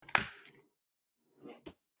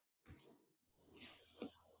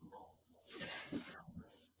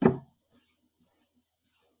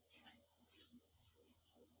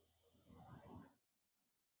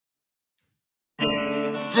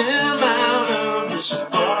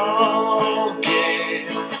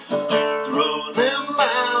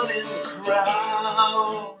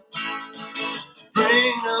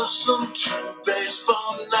true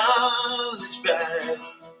baseball knowledge back.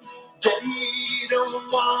 They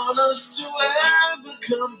don't want us to ever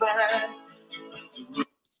come back.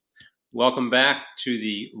 Welcome back to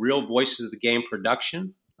the Real Voices of the Game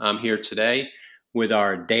production. I'm here today with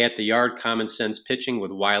our Day at the Yard Common Sense Pitching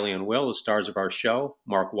with Wiley and Will, the stars of our show,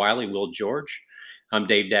 Mark Wiley, Will George. I'm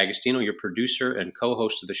Dave Dagostino, your producer and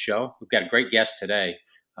co-host of the show. We've got a great guest today.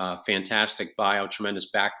 Fantastic bio, tremendous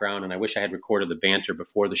background, and I wish I had recorded the banter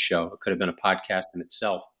before the show. It could have been a podcast in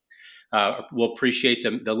itself. We'll appreciate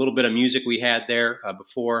the little bit of music we had there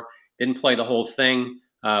before. Didn't play the whole thing,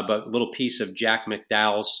 but a little piece of Jack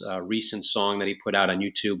McDowell's recent song that he put out on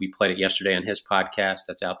YouTube. We played it yesterday on his podcast.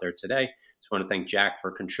 That's out there today. Just want to thank Jack for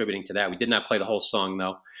contributing to that. We did not play the whole song,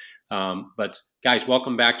 though. But guys,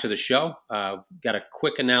 welcome back to the show. Got a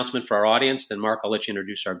quick announcement for our audience. Then, Mark, I'll let you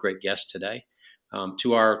introduce our great guest today.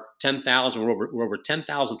 To our 10,000, we're over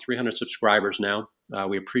 10,300 subscribers now.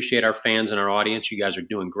 We appreciate our fans and our audience. You guys are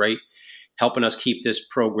doing great, helping us keep this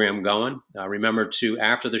program going. Remember to,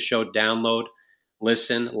 after the show, download,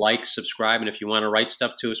 listen, like, subscribe. And if you want to write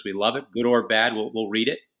stuff to us, we love it. Good or bad, we'll read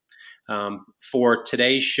it. For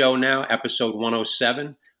today's show now, episode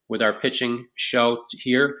 107, with our pitching show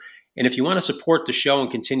here. And if you want to support the show and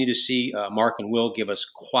continue to see Mark and Will give us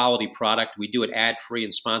quality product, we do it ad-free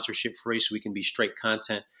and sponsorship-free so we can be straight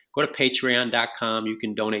content. Go to patreon.com. You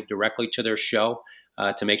can donate directly to their show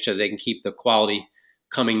to make sure they can keep the quality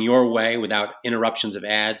coming your way without interruptions of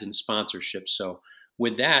ads and sponsorships. So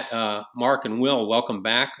with that, Mark and Will, welcome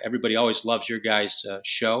back. Everybody always loves your guys'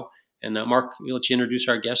 show. And Mark, we'll let you introduce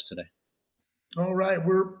our guest today. All right.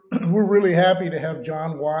 We're really happy to have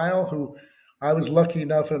Jon Weil, who I was lucky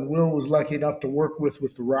enough and Will was lucky enough to work with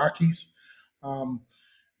the Rockies.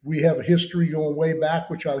 We have a history going way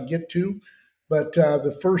back, which I'll get to. But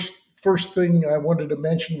the first thing I wanted to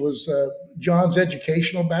mention was Jon's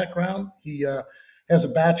educational background. He has a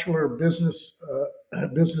Bachelor of Business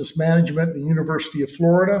Management at the University of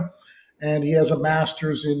Florida, and he has a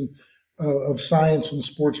Master's of Science in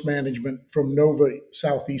Sports Management from Nova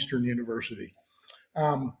Southeastern University.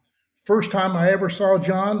 First time I ever saw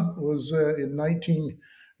Jon was in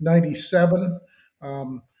 1997.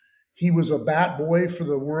 He was a bat boy for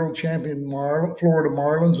the world champion Florida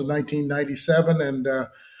Marlins in 1997, and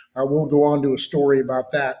I will go on to a story about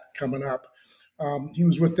that coming up. He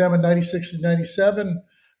was with them in 96 and 97.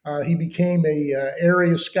 He became a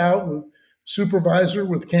area scout supervisor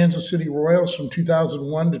with Kansas City Royals from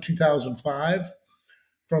 2001 to 2005.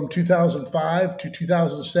 From 2005 to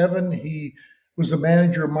 2007, he was the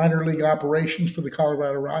manager of minor league operations for the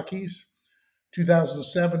Colorado Rockies.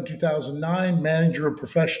 2007, 2009, manager of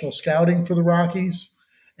professional scouting for the Rockies.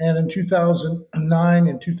 And in 2009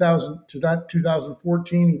 and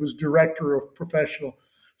 2014, he was director of professional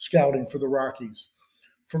scouting for the Rockies.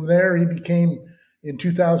 From there, he became, in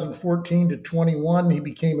 2014 to 21, he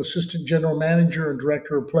became assistant general manager and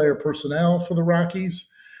director of player personnel for the Rockies.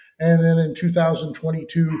 And then in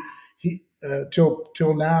 2022,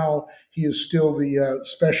 till now, he is still the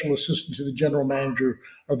special assistant to the general manager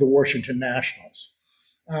of the Washington Nationals.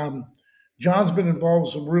 Jon's been involved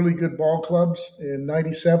in some really good ball clubs. In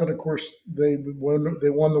 97, of course, they won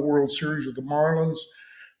the World Series with the Marlins.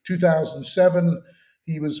 2007,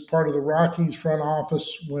 he was part of the Rockies front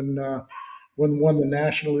office when won the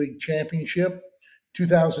National League Championship.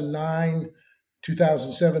 2009,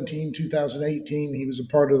 2017, 2018, he was a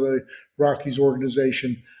part of the Rockies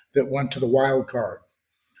organization that went to the wild card.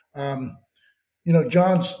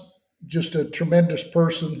 Jon's just a tremendous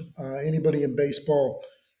person. Anybody in baseball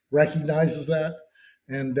recognizes that.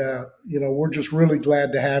 And, we're just really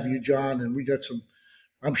glad to have you, Jon. And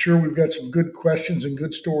I'm sure we've got some good questions and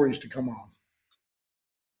good stories to come on.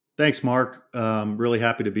 Thanks, Mark. Really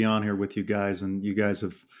happy to be on here with you guys. And you guys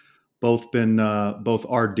have both been both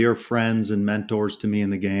our dear friends and mentors to me in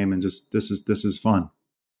the game. And just this is fun.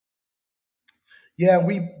 Yeah, I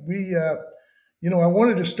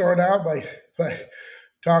wanted to start out by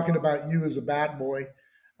talking about you as a bat boy.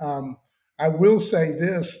 I will say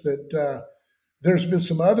this, that there's been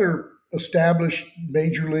some other established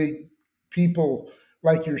major league people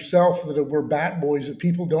like yourself that were bat boys that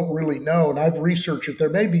people don't really know. And I've researched it. There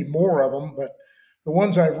may be more of them, but the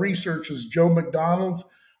ones I've researched is Joe McDonald.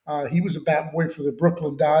 He was a bat boy for the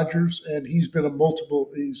Brooklyn Dodgers, and he's been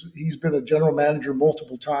a general manager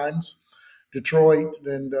multiple times. Detroit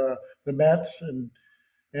and the Mets,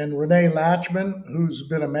 and Renee Latchman, who's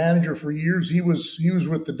been a manager for years. He was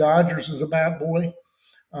with the Dodgers as a bat boy,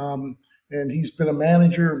 and he's been a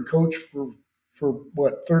manager and coach for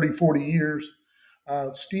 30, 40 years.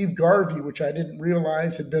 Steve Garvey, which I didn't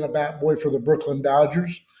realize had been a bat boy for the Brooklyn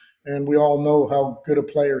Dodgers. and we all know how good a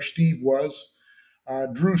player Steve was.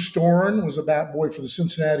 Drew Storen was a bat boy for the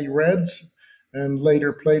Cincinnati Reds and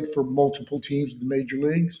later played for multiple teams in the major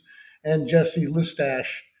leagues. And Jesse Listash,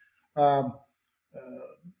 um,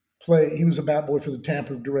 he was a bat boy for the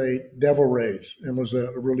Tampa Bay Devil Rays and was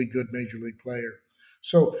a really good major league player.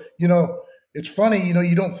 So, it's funny,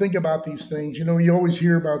 you don't think about these things. You always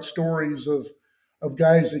hear about stories of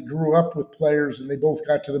guys that grew up with players and they both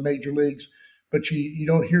got to the major leagues, but you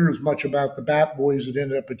don't hear as much about the bat boys that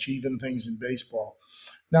ended up achieving things in baseball.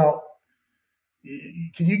 Now,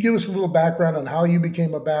 can you give us a little background on how you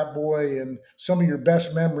became a bat boy and some of your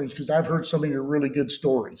best memories? Because I've heard some of your really good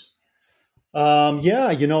stories.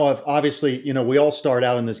 Yeah, obviously, we all start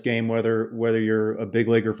out in this game, whether you're a big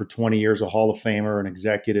leaguer for 20 years, a Hall of Famer, an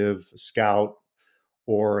executive, a scout,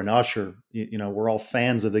 or an usher. We're all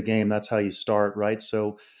fans of the game. That's how you start, right?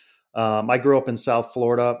 So I grew up in South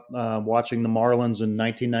Florida, watching the Marlins in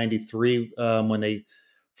 1993 when they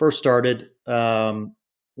first started.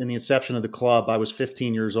 In the inception of the club, I was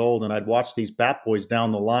 15 years old, and I'd watch these bat boys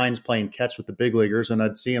down the lines playing catch with the big leaguers, and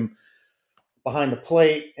I'd see them behind the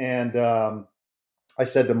plate. And I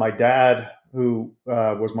said to my dad, who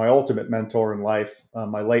was my ultimate mentor in life,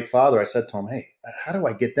 my late father, I said to him, "Hey, how do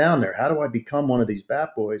I get down there? How do I become one of these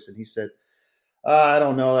bat boys?" And he said, "I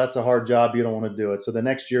don't know. That's a hard job. You don't want to do it." So the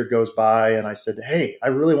next year goes by, and I said, "Hey, I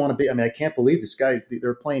really want to be." I mean, I can't believe this guy.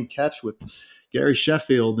 They're playing catch with Gary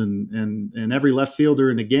Sheffield and every left fielder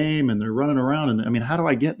in the game, and they're running around. And I mean, how do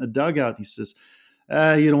I get in the dugout? He says,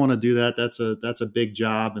 "You don't want to do that. That's a big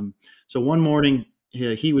job." And so one morning,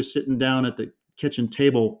 he was sitting down at the kitchen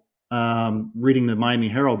table reading the Miami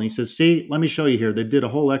Herald, and he says, "See, let me show you here. They did a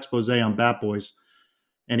whole expose on bat boys."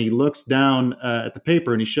 And he looks down at the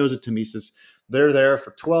paper and he shows it to me. He says, "They're there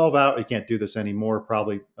for 12 hours. You can't do this anymore,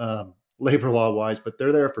 probably labor law wise, but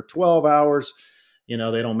they're there for 12 hours. They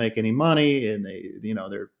don't make any money, and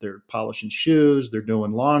they're polishing shoes. They're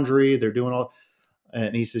doing laundry. They're doing all."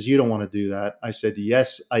 And he says, "You don't want to do that." I said,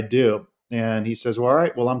 "Yes, I do." And he says, "Well, all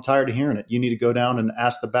right, well, I'm tired of hearing it. You need to go down and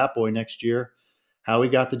ask the bat boy next year how he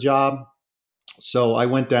got the job." So I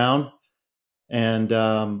went down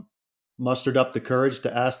and mustered up the courage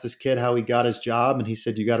to ask this kid how he got his job. And he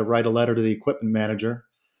said, "You got to write a letter to the equipment manager."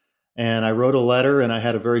 And I wrote a letter, and I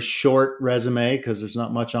had a very short resume because there's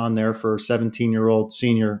not much on there for a 17-year-old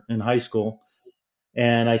senior in high school.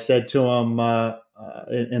 And I said to him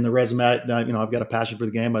in the resume, "I've got a passion for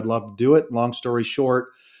the game. I'd love to do it." Long story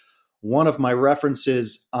short, one of my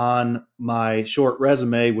references on my short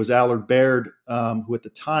resume was Allard Baird, who at the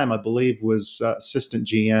time I believe was assistant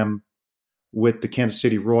GM with the Kansas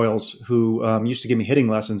City Royals, who used to give me hitting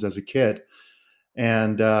lessons as a kid.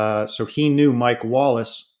 And so he knew Mike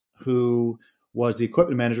Wallace, who was the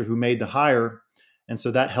equipment manager who made the hire. And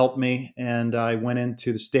so that helped me. And I went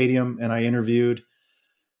into the stadium and I interviewed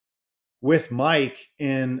with Mike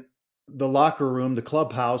in the locker room, the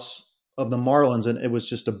clubhouse of the Marlins. And it was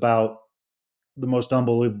just about the most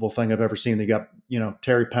unbelievable thing I've ever seen. They got,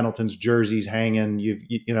 Terry Pendleton's jerseys hanging.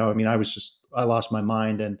 I lost my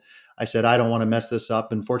mind. And I said, "I don't want to mess this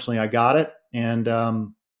up." And fortunately I got it. And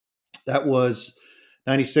that was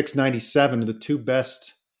 96, 97,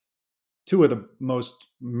 two of the most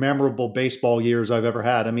memorable baseball years I've ever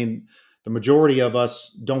had. I mean, the majority of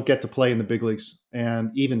us don't get to play in the big leagues,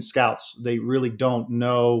 and even scouts, they really don't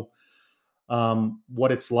know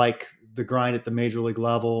what it's like, the grind at the major league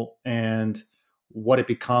level, and what it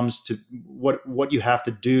becomes to what you have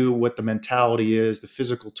to do, what the mentality is, the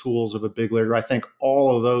physical tools of a big leaguer. I think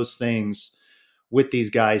all of those things with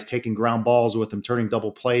these guys, taking ground balls with them, turning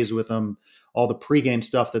double plays with them, all the pregame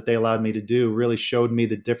stuff that they allowed me to do really showed me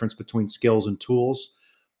the difference between skills and tools,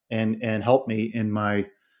 and helped me in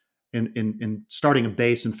starting a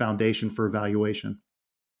base and foundation for evaluation.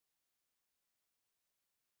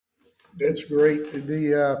 That's great.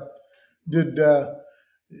 The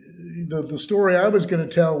story I was going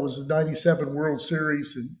to tell was the 97 World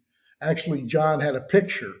Series, and actually John had a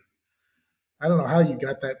picture. I don't know how you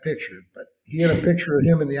got that picture, but he had a picture of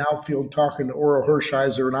him in the outfield talking to Orel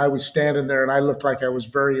Hershiser, and I was standing there, and I looked like I was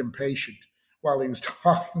very impatient while he was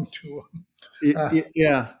talking to him.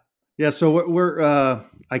 Yeah. So we're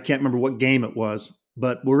I can't remember what game it was,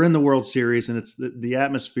 but we're in the World Series, and it's the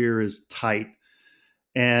atmosphere is tight,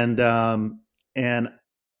 and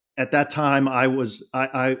at that time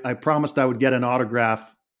I promised I would get an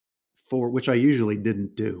autograph, for which I usually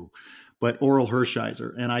didn't do, but Orel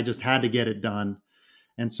Hershiser, and I just had to get it done.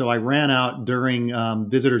 And so I ran out during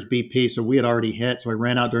Visitors BP. So we had already hit. So I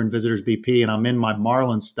ran out during Visitors BP, and I'm in my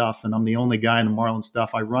Marlins stuff, and I'm the only guy in the Marlins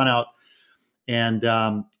stuff. I run out, and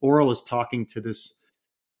Orel is talking to this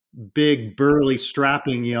big, burly,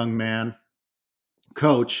 strapping young man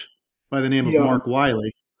coach by the name of Yeah. Mark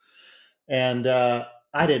Wiley. And I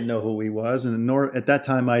didn't know who he was. And nor at that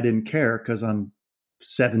time, I didn't care because I'm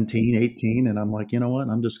 17, 18. And I'm like, you know what?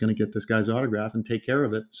 I'm just going to get this guy's autograph and take care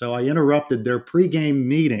of it. So I interrupted their pregame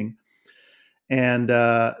meeting. And,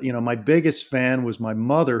 my biggest fan was my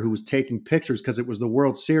mother, who was taking pictures because it was the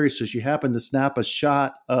World Series. So she happened to snap a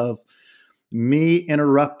shot of me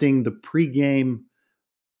interrupting the pregame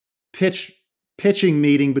pitching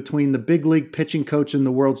meeting between the big league pitching coach in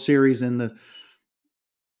the World Series and the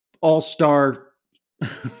all-star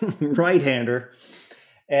right-hander.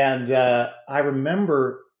 And I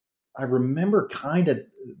remember kind of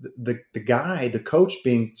the guy, the coach,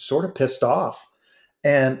 being sort of pissed off.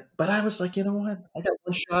 But I was like, you know what? I got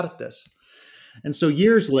one shot at this. And so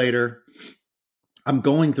years later, I'm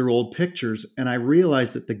going through old pictures, and I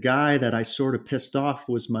realized that the guy that I sort of pissed off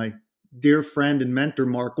was my dear friend and mentor,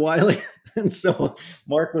 Mark Wiley. And so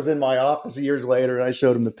Mark was in my office years later, and I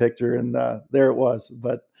showed him the picture, and there it was.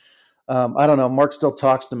 But I don't know. Mark still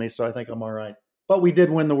talks to me, so I think I'm all right. But we did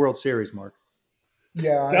win the World Series, Mark.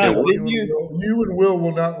 Yeah, I John, know didn't you? You and Will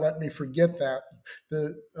will not let me forget that.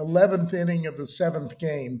 The 11th inning of the 7th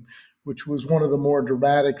game, which was one of the more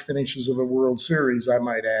dramatic finishes of a World Series, I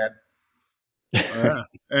might add. Yeah.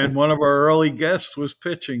 And one of our early guests was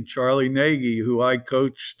pitching, Charlie Nagy, who I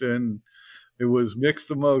coached, and it was mixed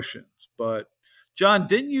emotions. But John,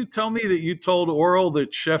 didn't you tell me that you told Orel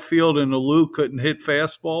that Sheffield and Alou couldn't hit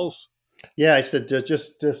fastballs? Yeah, I said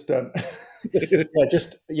just yeah,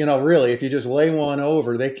 just really, if you just lay one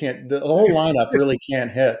over, they can't. The whole lineup really can't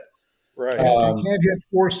hit. Right. You can't hit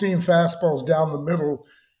four-seam fastballs down the middle,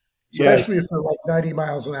 especially if they're like 90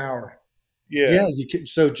 miles an hour. Yeah. You can,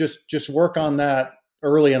 so just work on that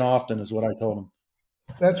early and often is what I told him.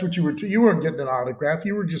 That's what you were. You weren't getting an autograph.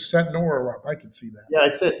 You were just setting Orel up. I could see that. Yeah,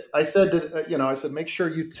 I said, make sure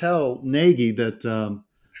you tell Nagy that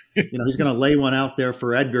he's going to lay one out there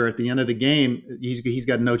for Edgar at the end of the game. He's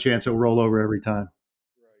got no chance he'll roll over every time.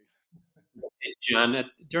 Hey, John,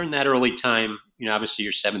 during that early time, obviously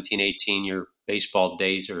you're 17, 18, your baseball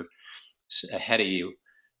days are ahead of you.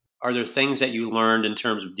 Are there things that you learned in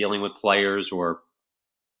terms of dealing with players or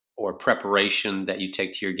preparation that you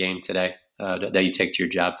take to your game today, that you take to your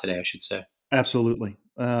job today, I should say? Absolutely.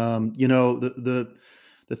 The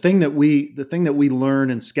thing that we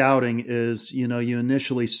learn in scouting is, you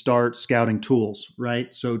initially start scouting tools,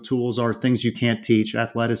 right? So tools are things you can't teach: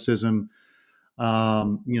 athleticism,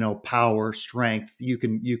 power, strength. You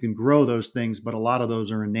can grow those things, but a lot of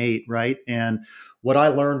those are innate, right? And what I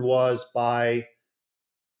learned was by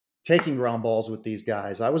taking ground balls with these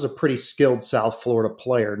guys. I was a pretty skilled South Florida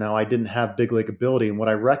player. Now, I didn't have big league ability, and what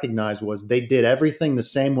I recognized was they did everything the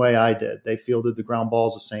same way I did. They fielded the ground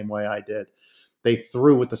balls the same way I did. They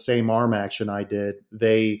threw with the same arm action I did.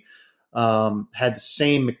 They had the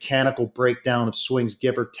same mechanical breakdown of swings,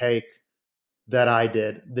 give or take, that I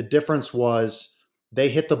did. The difference was they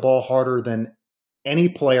hit the ball harder than any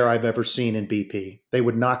player I've ever seen in BP. They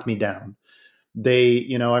would knock me down. I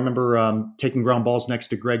remember taking ground balls next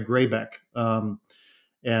to Greg Graybeck,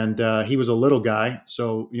 and he was a little guy.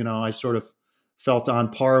 So, I sort of felt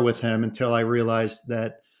on par with him until I realized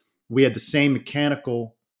that we had the same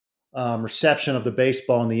mechanical reception of the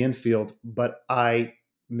baseball in the infield, but I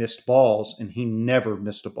missed balls and he never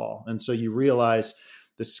missed a ball. And so you realize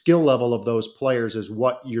the skill level of those players is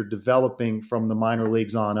what you're developing from the minor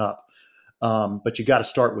leagues on up. But you got to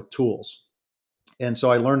start with tools. And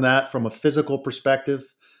so I learned that from a physical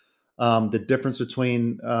perspective, the difference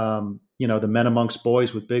between, the men amongst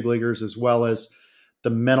boys with big leaguers, as well as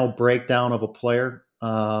the mental breakdown of a player,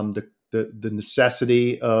 the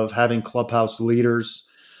necessity of having clubhouse leaders.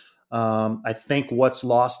 I think what's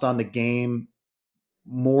lost on the game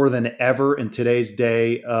more than ever in today's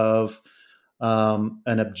day of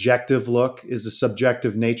an objective look is the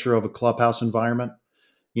subjective nature of a clubhouse environment,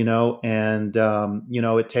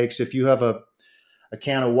 it takes, if you have a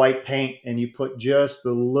can of white paint and you put just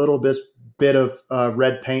the little bit of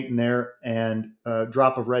red paint in there and a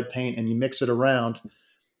drop of red paint and you mix it around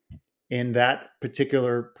in that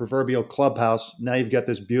particular proverbial clubhouse, now you've got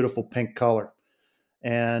this beautiful pink color.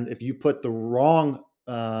 And if you put the wrong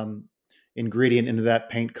ingredient into that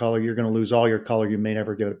paint color, you're going to lose all your color. You may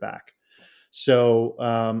never get it back. So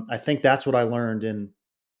I think that's what I learned. And,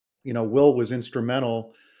 Will was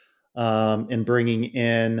instrumental in bringing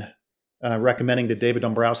in, recommending to David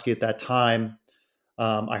Dombrowski at that time.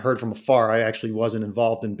 I heard from afar. I actually wasn't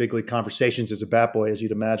involved in big league conversations as a bat boy, as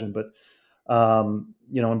you'd imagine, but,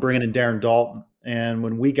 and bringing in Darren Dalton. And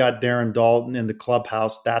when we got Darren Dalton in the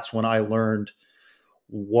clubhouse, that's when I learned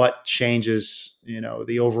what changes,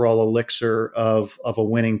 the overall elixir of a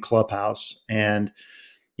winning clubhouse. And,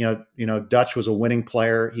 Dutch was a winning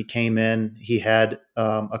player. He came in, he had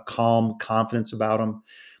a calm confidence about him.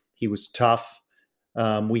 He was tough.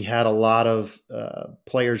 We had a lot of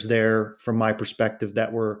players there, from my perspective,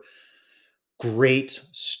 that were great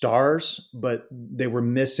stars, but they were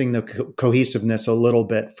missing the cohesiveness a little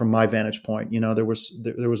bit from my vantage point. There was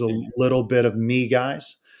a little bit of me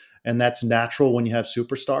guys, and that's natural when you have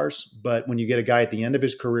superstars. But when you get a guy at the end of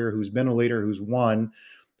his career who's been a leader, who's won,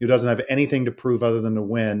 who doesn't have anything to prove other than to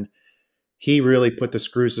win, he really put the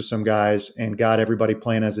screws to some guys and got everybody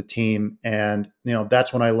playing as a team. And,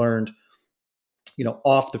 that's when I learned,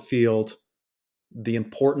 off the field, the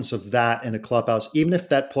importance of that in a clubhouse. Even if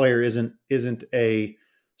that player isn't a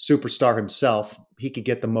superstar himself, he could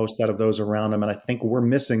get the most out of those around him. And I think we're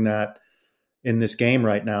missing that in this game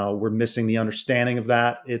right now. We're missing the understanding of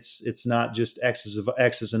that. It's not just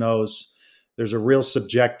X's and O's. There's a real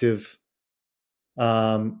subjective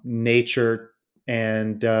nature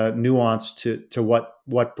and nuance to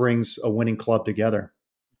what brings a winning club together.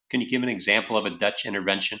 Can you give an example of a Dutch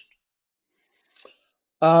intervention?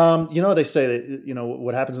 They say that,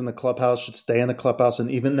 what happens in the clubhouse should stay in the clubhouse.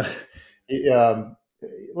 And even,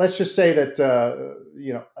 let's just say that,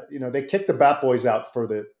 they kicked the bat boys out for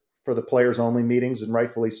the players only meetings, and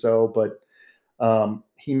rightfully so. But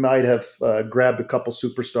he might have grabbed a couple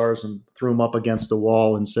superstars and threw them up against the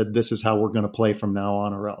wall and said, "This is how we're going to play from now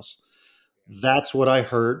on, or else." That's what I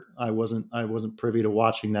heard. I wasn't privy to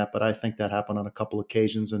watching that, but I think that happened on a couple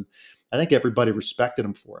occasions, and I think everybody respected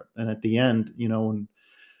him for it. And at the end,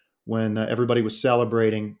 when everybody was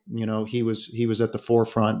celebrating, he was at the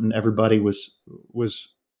forefront, and everybody was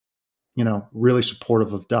really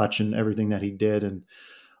supportive of Dutch and everything that he did.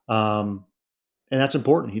 And that's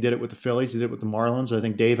important. He did it with the Phillies, he did it with the Marlins. I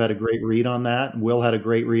think Dave had a great read on that, and Will had a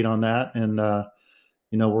great read on that. And,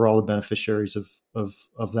 we're all the beneficiaries of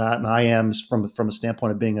that. And I am, from a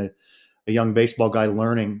standpoint of being a young baseball guy,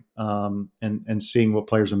 learning and seeing what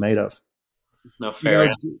players are made of. No, fair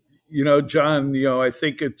answer. John, I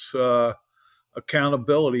think it's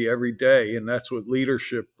accountability every day, and that's what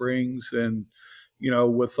leadership brings. And,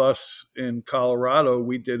 with us in Colorado,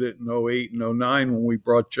 we did it in 2008 and 2009 when we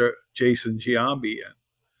brought Jason Giambi in.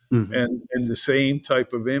 Mm-hmm. And the same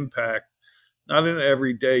type of impact, not in an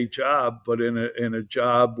everyday job, but in a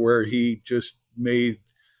job where he just made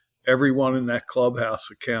everyone in that clubhouse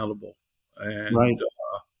accountable. And, right.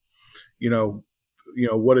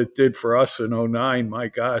 What it did for us in 2009, my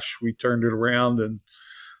gosh, we turned it around, and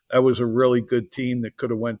that was a really good team that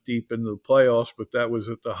could have went deep into the playoffs, but that was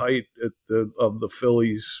at the height of the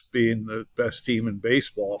Phillies being the best team in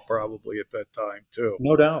baseball probably at that time too.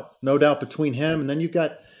 No doubt between him. And then you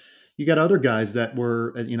got other guys that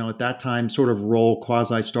were, at that time sort of role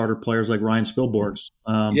quasi starter players like Ryan Spielborgs,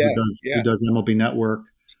 who does MLB Network.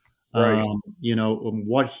 Right.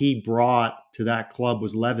 What he brought to that club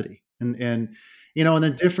was levity. And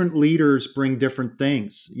then different leaders bring different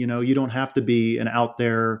things. You don't have to be an out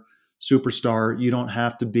there superstar. You don't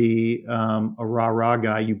have to be a rah-rah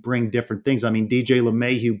guy. You bring different things. I mean, DJ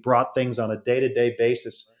LeMahieu brought things on a day-to-day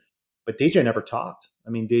basis, but DJ never talked. I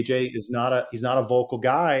mean, DJ he's not a vocal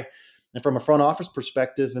guy. And from a front office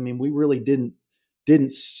perspective, I mean, we really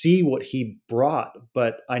didn't see what he brought,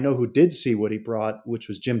 but I know who did see what he brought, which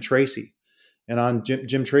was Jim Tracy. And on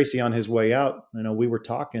Jim Tracy on his way out, we were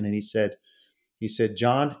talking, and he said,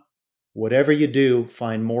 "John, whatever you do,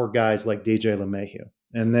 find more guys like DJ LeMahieu."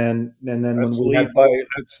 And then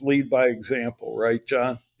that's lead by example, right,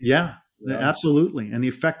 John? Yeah, absolutely. And the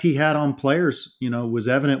effect he had on players, was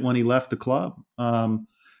evident when he left the club.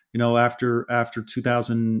 After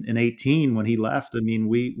 2018, when he left, I mean,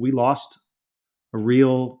 we lost a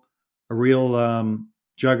real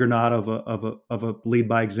juggernaut of a lead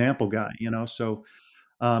by example guy. So.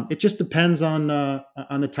 It just depends on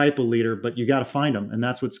the type of leader, but you got to find them, and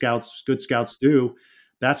that's what good scouts do.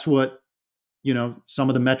 That's what some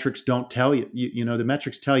of the metrics don't tell you. The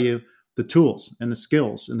metrics tell you the tools and the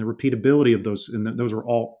skills and the repeatability of those, and those are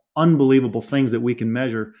all unbelievable things that we can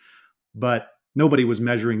measure. But nobody was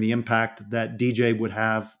measuring the impact that DJ would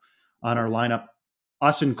have on our lineup,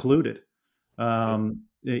 us included.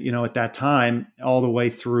 At that time, all the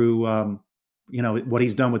way through. What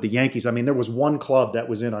he's done with the Yankees. I mean, there was one club that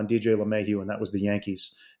was in on DJ LeMahieu, and that was the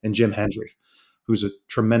Yankees and Jim Hendry, who's a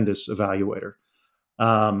tremendous evaluator.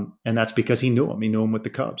 And that's because he knew him. He knew him with the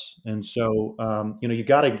Cubs. And so, you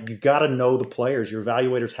gotta know the players. Your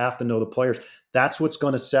evaluators have to know the players. That's what's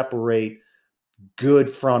going to separate good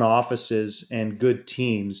front offices and good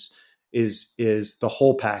teams is the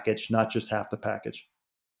whole package, not just half the package.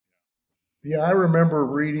 Yeah, I remember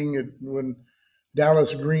reading it when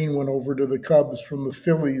Dallas Green went over to the Cubs from the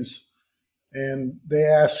Phillies, and they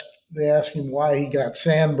asked him why he got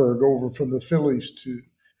Sandberg over from the Phillies to.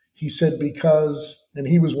 He said because, and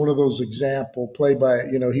he was one of those example play by,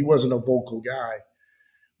 he wasn't a vocal guy,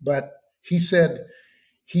 but he said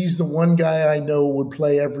he's the one guy I know would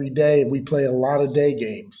play every day, and we play a lot of day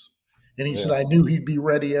games. And he said I knew he'd be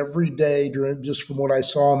ready every day during just from what I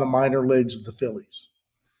saw in the minor leagues of the Phillies.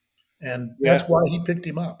 And that's why he picked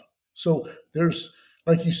him up. So there's,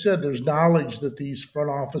 like you said, there's knowledge that these front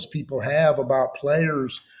office people have about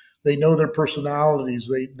players. They know their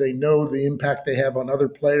personalities. They know the impact they have on other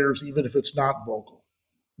players, even if it's not vocal.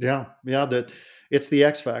 Yeah, that it's the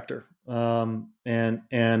X factor. And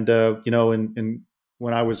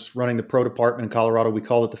when I was running the pro department in Colorado, we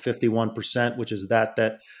call it the 51%, which is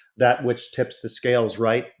that which tips the scales,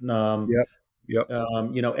 right? Yep.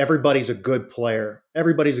 Everybody's a good player.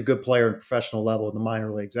 Everybody's a good player in professional level in the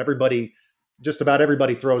minor leagues. Just about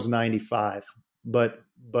everybody throws 95. But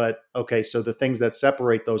okay, so the things that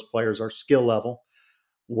separate those players are skill level.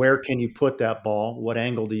 Where can you put that ball? What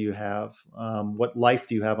angle do you have? What life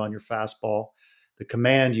do you have on your fastball? The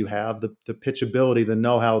command you have, the pitchability, the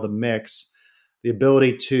know-how, the mix, the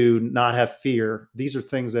ability to not have fear. These are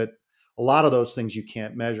things that a lot of those things you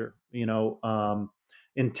can't measure.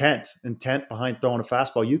 Intent behind throwing a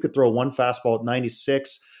fastball. You could throw one fastball at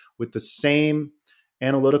 96 with the same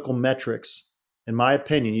analytical metrics. In my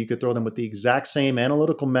opinion, you could throw them with the exact same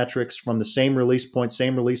analytical metrics from the same release point,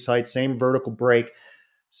 same release height, same vertical break,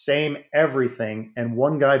 same everything. And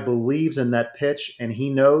one guy believes in that pitch and he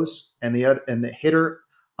knows, and the hitter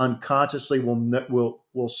unconsciously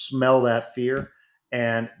will smell that fear.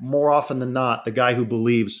 And more often than not, the guy who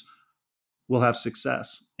believes will have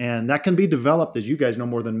success. And that can be developed, as you guys know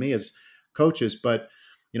more than me as coaches, but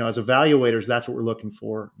as evaluators, that's what we're looking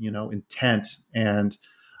for, intent and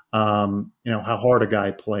how hard a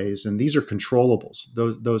guy plays. And these are controllables.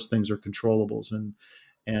 Those things are controllables.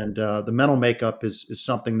 And the mental makeup is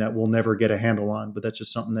something that we'll never get a handle on, but that's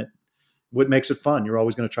just something that what makes it fun. You're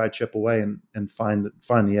always going to try to chip away and find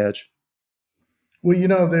the edge.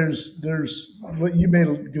 Well, there's you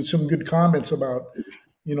made some good comments about,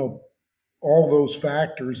 all those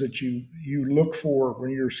factors that you look for when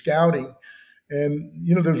you're scouting. And,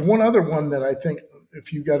 there's one other one that I think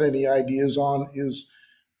if you got any ideas on is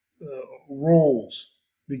roles,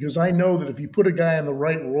 because I know that if you put a guy in the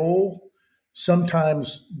right role,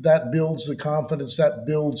 sometimes that builds the confidence, that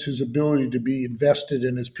builds his ability to be invested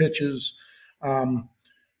in his pitches. Have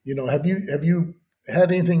you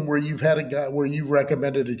had anything where you've had a guy where you've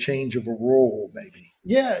recommended a change of a role, maybe?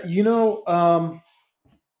 Yeah,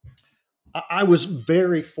 I was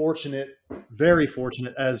very fortunate,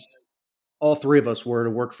 as all three of us were, to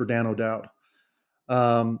work for Dan O'Dowd.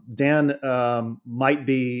 Dan might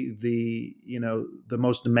be the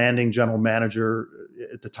most demanding general manager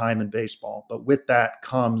at the time in baseball, but with that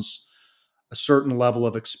comes a certain level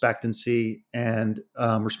of expectancy and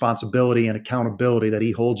responsibility and accountability that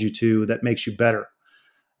he holds you to that makes you better.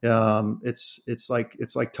 It's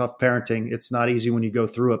like tough parenting. It's not easy when you go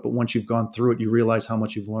through it, but once you've gone through it, you realize how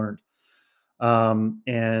much you've learned.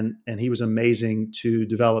 And he was amazing to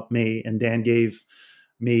develop me, and Dan gave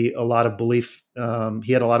me a lot of belief.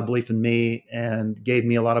 He had a lot of belief in me and gave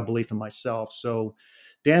me a lot of belief in myself. So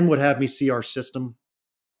Dan would have me see our system,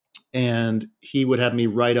 and he would have me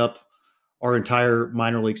write up our entire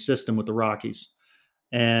minor league system with the Rockies.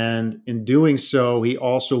 And in doing so, he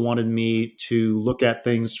also wanted me to look at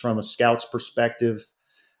things from a scout's perspective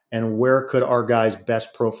and where could our guys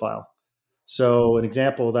best profile. So an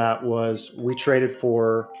example of that was we traded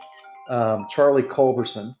for Charlie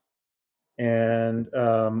Culberson, and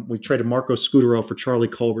we traded Marco Scutaro for Charlie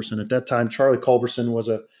Culberson. At that time, Charlie Culberson was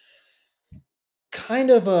a kind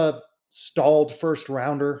of a stalled first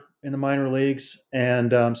rounder in the minor leagues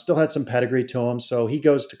and still had some pedigree to him. So he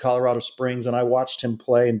goes to Colorado Springs, and I watched him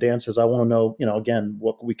play, and Dan says, I want to know, again,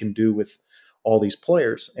 what we can do with all these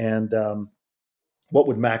players and what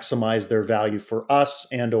would maximize their value for us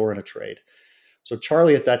and or in a trade. So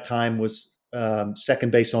Charlie at that time was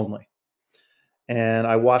second base only. And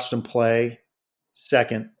I watched him play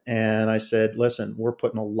second. And I said, listen, we're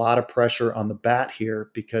putting a lot of pressure on the bat here,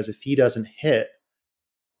 because if he doesn't hit,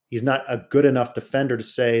 he's not a good enough defender to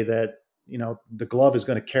say that, the glove is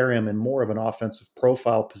going to carry him in more of an offensive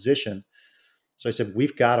profile position. So I said,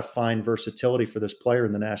 we've got to find versatility for this player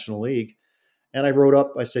in the National League. And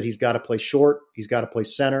I said, he's got to play short. He's got to play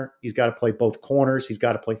center. He's got to play both corners. He's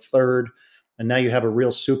got to play third. And now you have a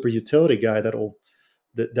real super utility guy that'll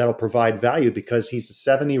provide value, because he's a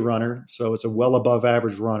 70 runner. So it's a well above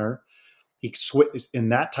average runner. in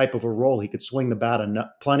that type of a role, he could swing the bat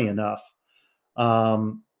plenty enough.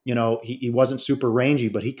 He wasn't super rangy,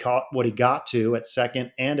 but he caught what he got to at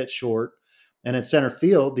second and at short. And at center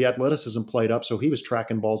field, the athleticism played up, so he was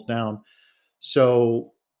tracking balls down.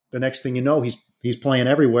 So the next thing you know, he's playing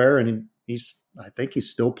everywhere, and I think he's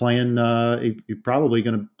still playing. He's probably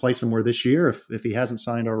going to play somewhere this year if he hasn't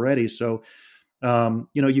signed already. So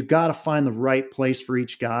you got to find the right place for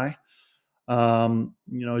each guy.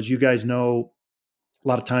 As you guys know, a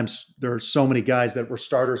lot of times there are so many guys that were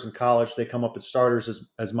starters in college. They come up as starters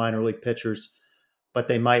as minor league pitchers, but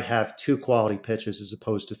they might have 2 quality pitches as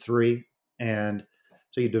opposed to 3. And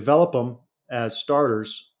so you develop them as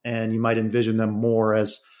starters, and you might envision them more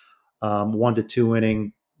as 1 to 2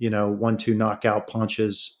 inning, 1-2 knockout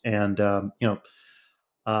punches. And,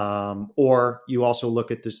 or you also look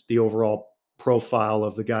at the overall profile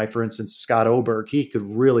of the guy. For instance, Scott Oberg, he could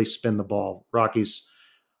really spin the ball. Rockies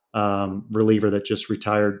reliever that just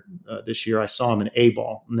retired this year. I saw him in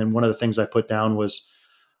A-ball. And then one of the things I put down was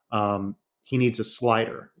he needs a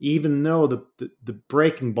slider. Even though the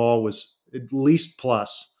breaking ball was at least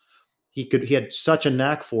plus, he had such a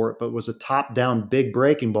knack for it, but it was a top-down big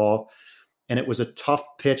breaking ball, and it was a tough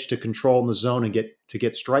pitch to control in the zone and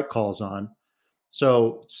get strike calls on.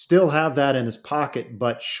 So still have that in his pocket,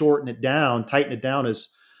 but tighten it down, as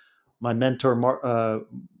my mentor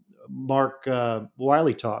Mark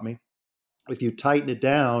Wiley taught me. If you tighten it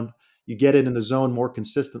down, you get it in the zone more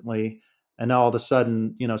consistently. And now all of a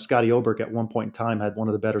sudden, Scotty Oberg at one point in time had one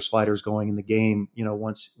of the better sliders going in the game,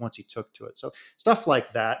 once he took to it. So stuff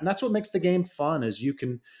like that. And that's what makes the game fun, is you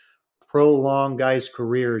can prolong guys'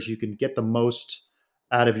 careers. You can get the most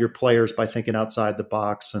out of your players by thinking outside the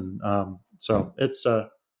box. And so it's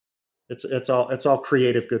all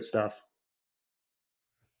creative, good stuff.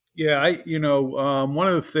 Yeah, one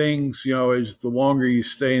of the things, is the longer you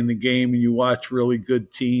stay in the game and you watch really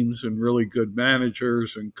good teams and really good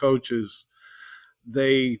managers and coaches,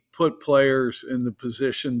 they put players in the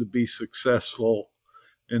position to be successful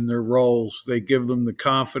in their roles. They give them the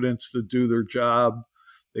confidence to do their job.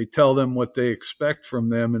 They tell them what they expect from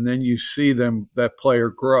them, and then you see that player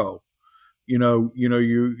grow. You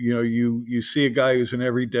see a guy who's an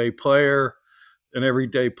everyday player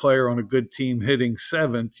on a good team hitting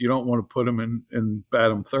 7th. You don't want to put him in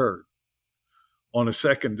bat him 3rd on a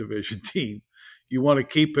 2nd division team. You want to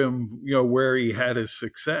keep him, where he had his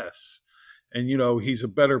success. And, he's a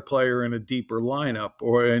better player in a deeper lineup.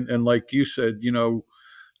 And like you said,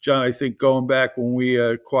 John, I think going back when we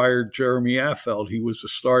acquired Jeremy Affeldt, he was a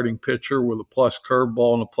starting pitcher with a plus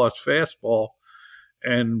curveball and a plus fastball.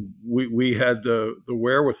 And we had the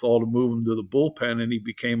wherewithal to move him to the bullpen, and he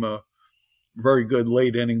became a very good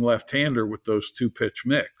late inning left-hander with those 2-pitch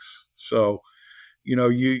mix. So,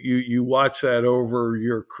 you watch that over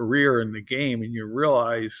your career in the game, and you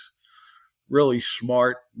realize really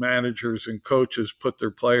smart managers and coaches put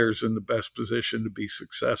their players in the best position to be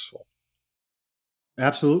successful.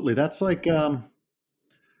 Absolutely. That's like,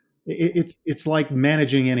 it's like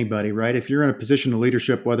managing anybody, right? If you're in a position of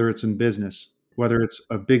leadership, whether it's in business, whether it's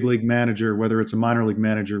a big league manager, whether it's a minor league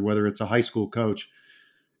manager, whether it's a high school coach,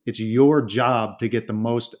 it's your job to get the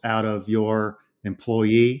most out of your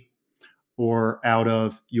employee or out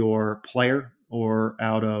of your player or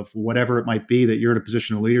out of whatever it might be that you're in a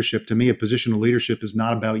position of leadership. To me, a position of leadership is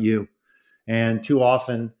not about you. And too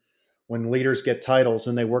often when leaders get titles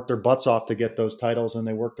and they work their butts off to get those titles and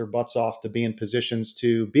they work their butts off to be in positions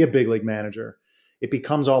to be a big league manager, it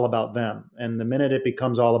becomes all about them. And the minute it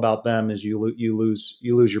becomes all about them is you lose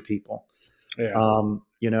your people. Yeah.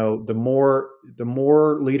 The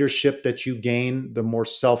more leadership that you gain, the more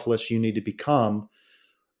selfless you need to become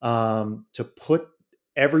to put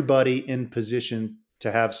everybody in position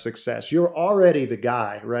to have success. You're already the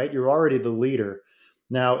guy, right? You're already the leader.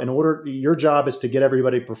 Now, your job is to get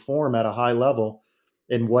everybody to perform at a high level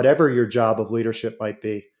in whatever your job of leadership might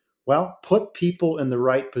be. Well, put people in the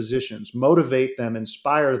right positions, motivate them,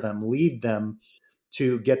 inspire them, lead them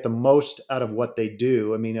to get the most out of what they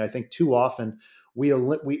do. I mean, I think too often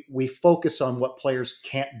we focus on what players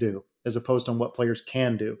can't do as opposed to what players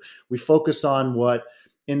can do. We focus on what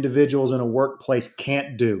individuals in a workplace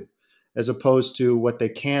can't do as opposed to what they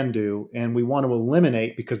can do. And we want to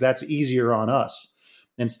eliminate because that's easier on us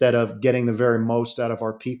instead of getting the very most out of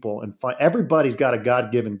our people. And everybody's got a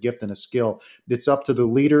God-given gift and a skill. It's up to the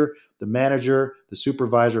leader, the manager, the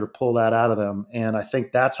supervisor to pull that out of them. And I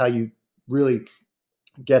think that's how you really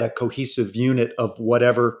get a cohesive unit of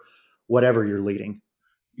whatever you're leading.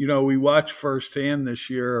 We watched firsthand this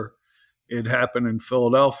year. It happened in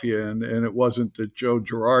Philadelphia, and it wasn't that Joe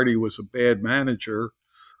Girardi was a bad manager,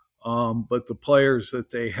 but the players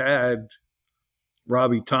that they had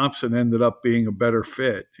Robbie Thompson ended up being a better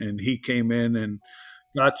fit, and he came in and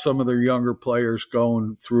got some of their younger players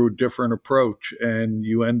going through a different approach, and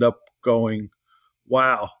you end up going,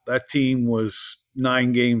 wow, that team was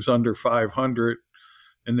 9 games under 500,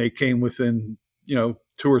 and they came within, 2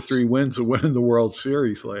 or 3 wins of winning the World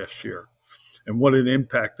Series last year. And what an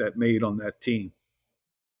impact that made on that team.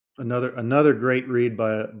 Another great read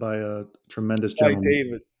by a tremendous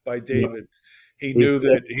gentleman. By David. He knew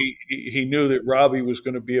that Robbie was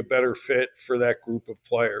going to be a better fit for that group of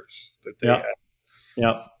players that they had.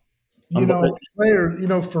 Yeah.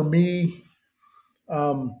 For me,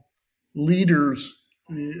 leaders,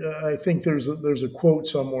 I think there's a quote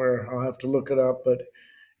somewhere. I'll have to look it up, but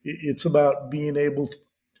it's about being able to,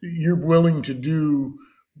 you're willing to do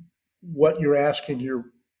what you're asking your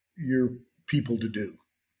people to do.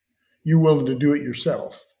 You're willing to do it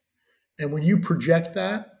yourself. And when you project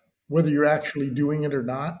that, whether you're actually doing it or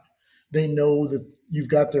not, they know that you've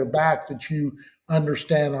got their back, that you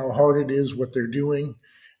understand how hard it is, what they're doing.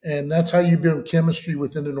 And that's how you build chemistry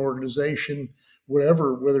within an organization,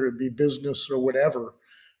 whatever, whether it be business or whatever,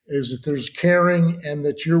 is that there's caring and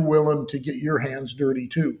that you're willing to get your hands dirty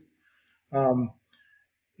too.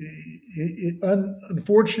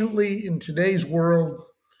 Unfortunately, in today's world,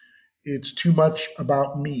 it's too much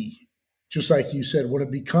about me. Just like you said, when it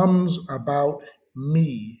becomes about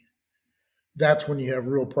me, that's when you have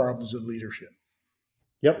real problems in leadership.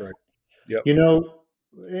 Yep. Right. Yep.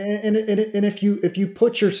 And if you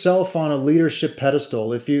put yourself on a leadership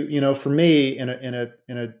pedestal, if you, for me in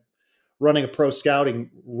a running a pro scouting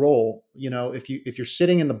role, if you're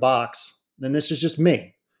sitting in the box, then this is just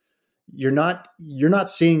me. You're not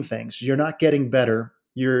seeing things. You're not getting better.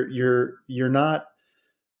 You're not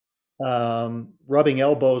rubbing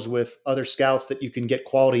elbows with other scouts that you can get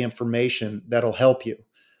quality information that'll help you.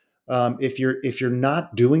 If you're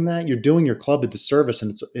not doing that, you're doing your club a disservice.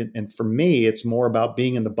 And for me, it's more about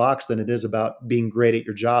being in the box than it is about being great at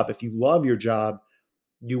your job. If you love your job,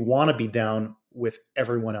 you want to be down with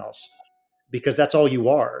everyone else because that's all you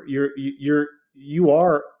are. You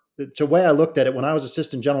are. The way I looked at it when I was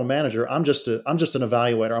assistant general manager, I'm just an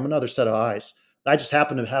evaluator. I'm another set of eyes. I just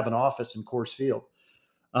happen to have an office in Coors Field.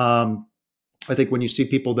 I think when you see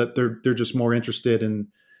people that they're just more interested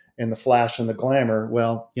in the flash and the glamour,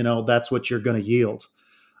 well, that's what you're going to yield.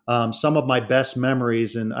 Some of my best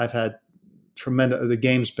memories, and I've had the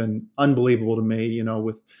game's been unbelievable to me,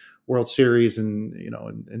 with World Series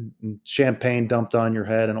and champagne dumped on your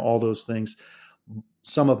head and all those things.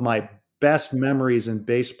 Some of my best memories in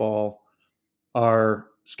baseball are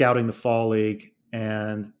scouting the fall league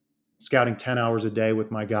and scouting 10 hours a day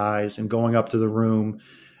with my guys and going up to the room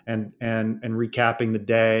and recapping the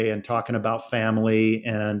day and talking about family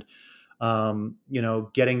and,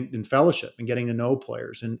 getting in fellowship and getting to know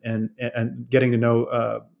players and getting to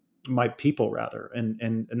know, my people rather.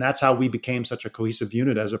 And that's how we became such a cohesive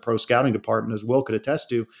unit as a pro scouting department, as Will could attest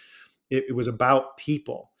to. It was about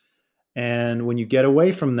people. And when you get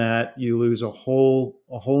away from that, you lose a whole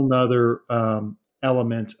nother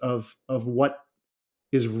element of what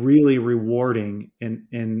is really rewarding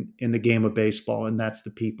in the game of baseball, and that's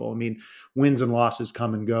the people. I mean, wins and losses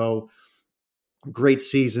come and go, great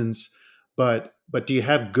seasons, but do you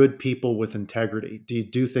have good people with integrity? Do you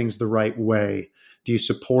do things the right way? Do you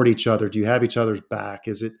support each other? Do you have each other's back?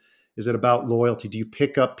 Is it about loyalty? Do you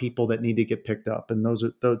pick up people that need to get picked up? And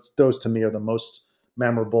those to me are the most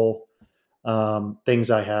memorable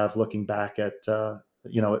things I have looking back at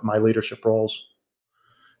at my leadership roles.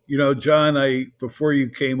 John, before you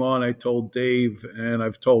came on, I told Dave and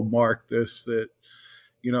I've told Mark this, that,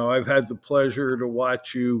 I've had the pleasure to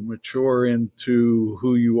watch you mature into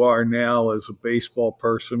who you are now as a baseball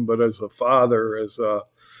person, but as a father, as a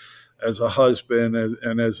husband,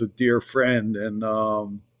 and as a dear friend.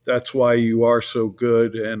 And that's why you are so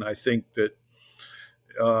good. And I think that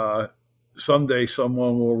someday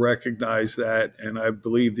someone will recognize that. And I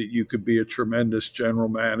believe that you could be a tremendous general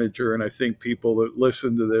manager. And I think people that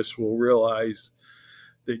listen to this will realize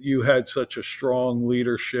that you had such a strong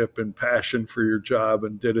leadership and passion for your job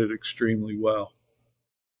and did it extremely well.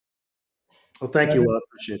 Well, thank you. I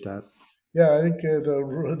appreciate that. Yeah, I think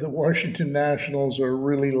the Washington Nationals are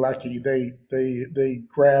really lucky. They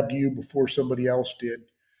grabbed you before somebody else did.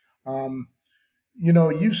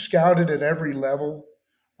 You scouted at every level.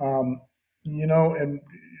 And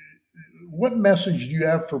what message do you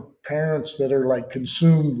have for parents that are like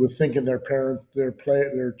consumed with thinking their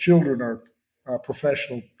children are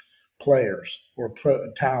professional players or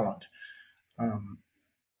talent?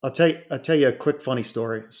 I'll tell you a quick funny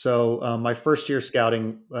story. So my first year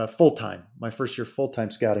scouting full-time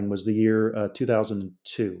scouting was the year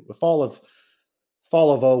 2002, the fall of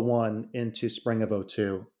fall of '01 into spring of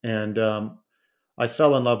 '02. And I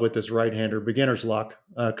fell in love with this right-hander, beginner's luck,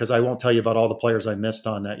 because I won't tell you about all the players I missed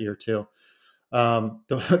on that year too.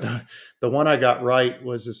 The one I got right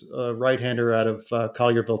was this right-hander out of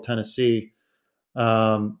Collierville, Tennessee,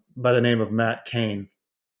 by the name of Matt Cain.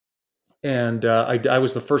 And I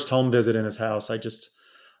was the first home visit in his house. I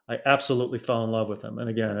absolutely fell in love with him. And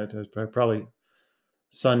again, it probably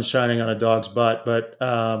sun shining on a dog's butt, but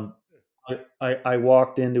I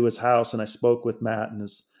walked into his house and I spoke with Matt and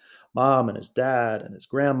his mom and his dad and his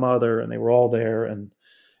grandmother, and they were all there. And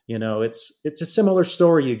it's a similar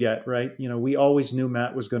story you get, right? We always knew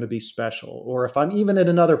Matt was going to be special. Or if I'm even at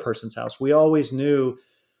another person's house, we always knew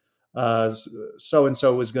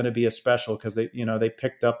so-and-so was going to be a special because they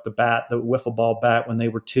picked up the wiffle ball bat when they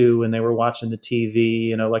were 2 and they were watching the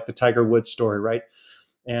TV, like the Tiger Woods story, right?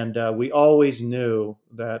 And we always knew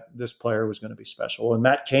that this player was going to be special. In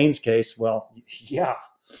Matt Cain's case, well, yeah,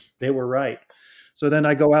 they were right. So then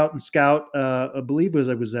I go out and scout, I believe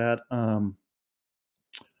I was at, I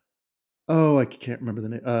can't remember the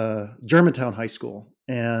name, Germantown High School.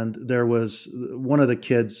 And there was one of the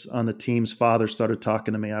kids on the team's father started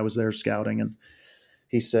talking to me. I was there scouting, and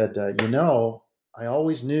he said, I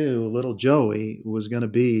always knew little Joey was going to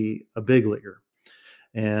be a big leaguer.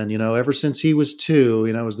 And, ever since he was 2,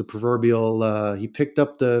 it was the proverbial, he picked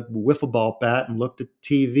up the wiffle ball bat and looked at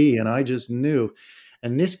TV, and I just knew.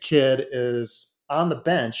 And this kid is on the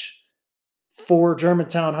bench for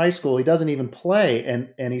Germantown High School. He doesn't even play,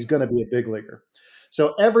 and he's going to be a big leaguer.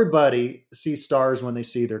 So everybody sees stars when they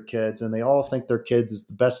see their kids, and they all think their kids is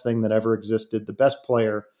the best thing that ever existed, the best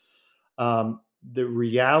player. The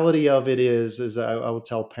reality of it is I will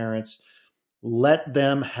tell parents, let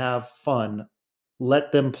them have fun.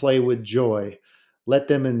 Let them play with joy. Let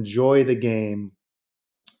them enjoy the game.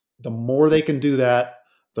 The more they can do that,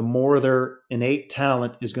 the more their innate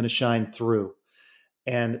talent is going to shine through.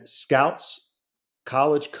 And scouts,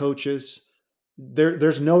 college coaches,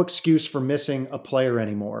 there's no excuse for missing a player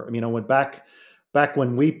anymore. When back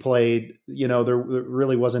when we played, there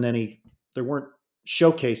really wasn't there weren't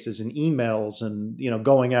showcases and emails and,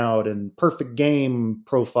 going out and perfect game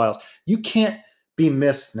profiles. You can't be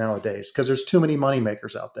missed nowadays because there's too many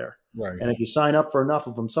moneymakers out there. Right. And if you sign up for enough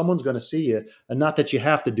of them, someone's going to see you. And not that you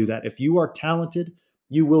have to do that. If you are talented,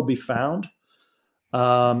 you will be found.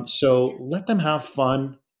 So let them have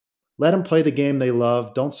fun. Let them play the game they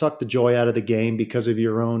love. Don't suck the joy out of the game because of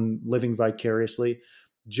your own living vicariously.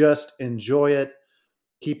 Just enjoy it.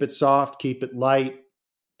 Keep it soft. Keep it light.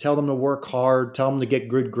 Tell them to work hard. Tell them to get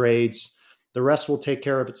good grades. The rest will take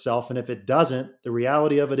care of itself. And if it doesn't, the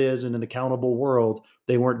reality of it is, in an accountable world,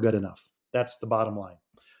 they weren't good enough. That's the bottom line.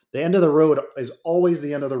 The end of the road is always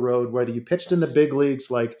the end of the road, whether you pitched in the big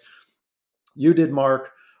leagues like you did,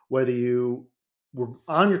 Mark, whether you were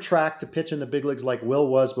on your track to pitch in the big leagues like Will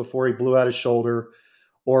was before he blew out his shoulder,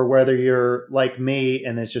 or whether you're like me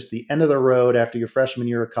and it's just the end of the road after your freshman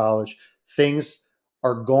year of college. Things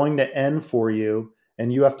are going to end for you,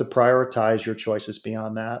 and you have to prioritize your choices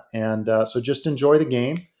beyond that. And so just enjoy the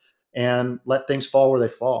game and let things fall where they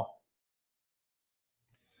fall.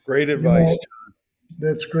 Great advice.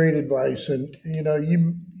 That's great advice. And,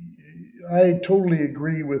 I totally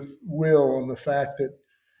agree with Will on the fact that,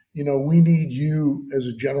 we need you as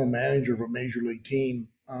a general manager of a major league team.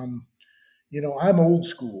 I'm old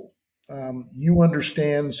school. You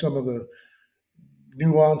understand some of the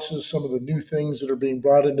nuances, some of the new things that are being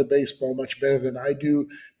brought into baseball much better than I do,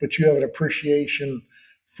 but you have an appreciation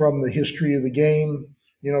from the history of the game,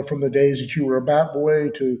 from the days that you were a bat boy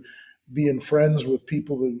to being friends with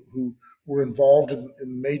people who were involved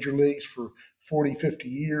in major leagues for 40, 50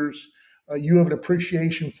 years. You have an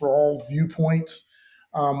appreciation for all viewpoints.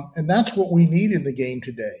 And that's what we need in the game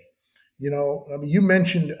today. You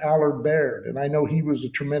mentioned Allard Baird, and I know he was a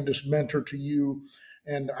tremendous mentor to you.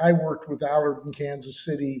 And I worked with Allard in Kansas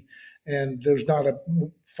City, and there's not a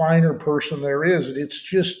finer person there is. It's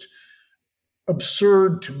just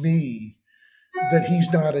absurd to me that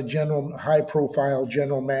he's not a high-profile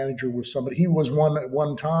general manager with somebody. He was one at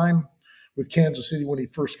one time with Kansas City when he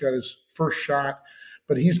first got his first shot,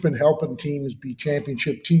 but he's been helping teams be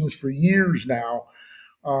championship teams for years now.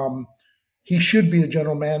 He should be a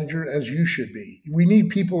general manager, as you should be. We need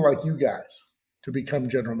people like you guys to become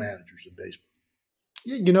general managers in baseball.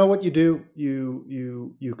 You know what you do?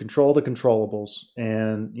 You control the controllables.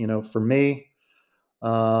 And, for me,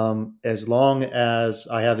 as long as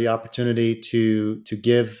I have the opportunity to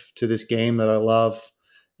give to this game that I love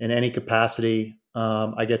in any capacity,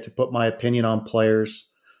 I get to put my opinion on players.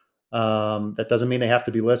 That doesn't mean they have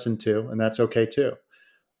to be listened to, and that's okay too.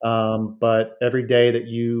 But every day that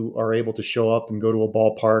you are able to show up and go to a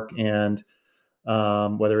ballpark, and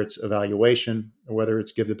whether it's evaluation or whether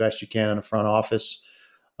it's give the best you can in a front office,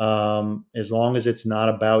 as long as it's not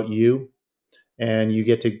about you and you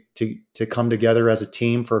get to come together as a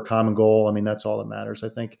team for a common goal, I mean, that's all that matters. I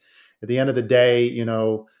think at the end of the day,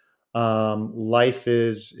 life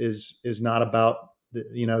is not about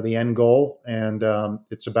the end goal, and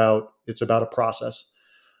it's about a process.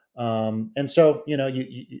 And so,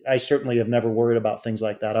 I certainly have never worried about things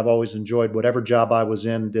like that. I've always enjoyed whatever job I was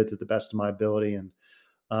in, did to the best of my ability. And,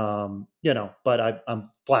 but I'm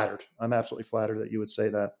flattered. I'm absolutely flattered that you would say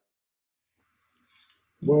that.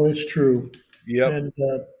 Well, it's true. Yep. And,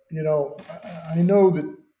 I know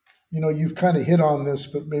that, you've kind of hit on this,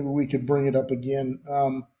 but maybe we could bring it up again.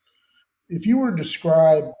 If you were to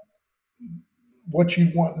describe what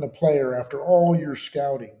you'd want in a player after all your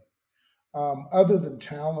scouting, other than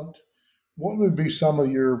talent, what would be some of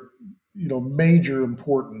your, major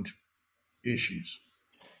important issues?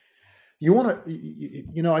 You want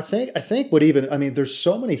to, I think there's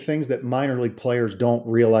so many things that minor league players don't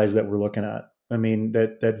realize that we're looking at. I mean,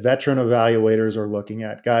 that veteran evaluators are looking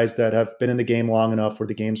at, guys that have been in the game long enough where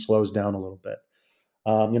the game slows down a little bit.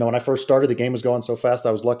 When I first started, the game was going so fast,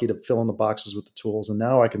 I was lucky to fill in the boxes with the tools, and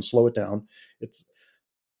now I can slow it down.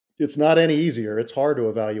 It's not any easier. It's hard to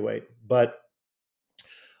evaluate, but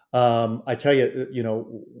I tell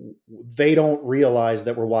you, they don't realize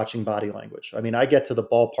that we're watching body language. I mean, I get to the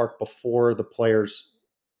ballpark before the players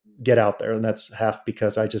get out there, and that's half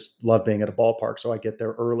because I just love being at a ballpark, so I get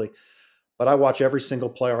there early. But I watch every single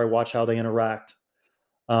player. I watch how they interact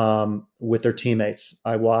with their teammates.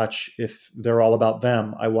 I watch if they're all about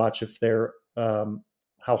them. I watch if they're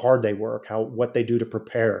how hard they work, what they do to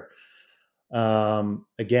prepare.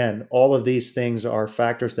 Again, all of these things are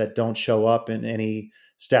factors that don't show up in any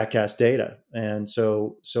StatCast data. And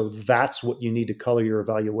so that's what you need to color your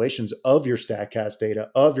evaluations of your StatCast data,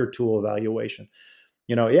 of your tool evaluation.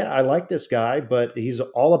 I like this guy, but he's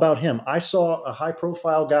all about him. I saw a high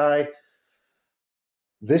profile guy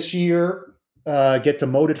this year get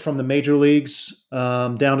demoted from the major leagues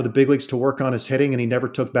down to the big leagues to work on his hitting, and he never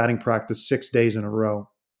took batting practice 6 days in a row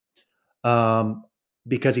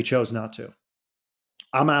because he chose not to.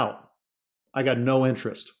 I'm out. I got no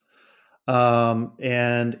interest.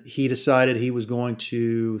 And he decided he was going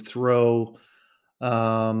to throw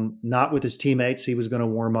not with his teammates. He was going to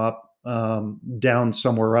warm up down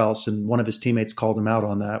somewhere else. And one of his teammates called him out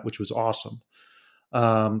on that, which was awesome.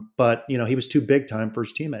 But he was too big time for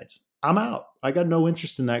his teammates. I'm out. I got no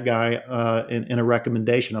interest in that guy in a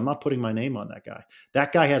recommendation. I'm not putting my name on that guy.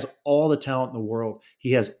 That guy has all the talent in the world.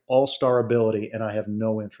 He has all-star ability, and I have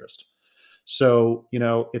no interest. So,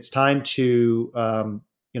 it's time to,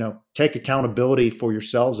 take accountability for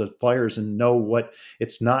yourselves as players and know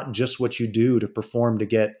it's not just what you do to perform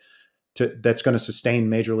that's going to sustain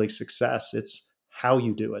major league success. It's how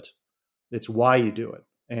you do it. It's why you do it.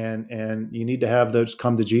 And you need to have those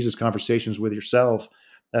come to Jesus conversations with yourself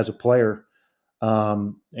as a player,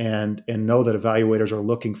 and know that evaluators are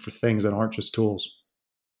looking for things that aren't just tools.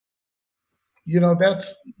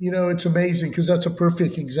 It's amazing because that's a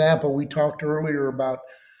perfect example. We talked earlier about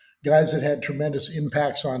guys that had tremendous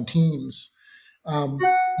impacts on teams.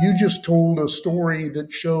 You just told a story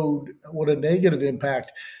that showed what a negative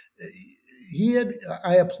impact he had.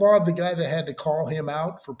 I applaud the guy that had to call him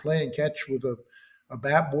out for playing catch with a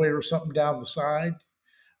bat boy or something down the side.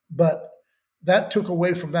 But that took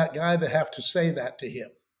away from that guy that have to say that to him.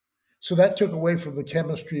 So that took away from the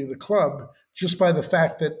chemistry of the club just by the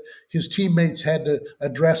fact that his teammates had to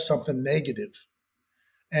address something negative.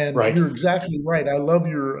 And right. You're exactly right. I love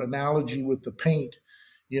your analogy with the paint.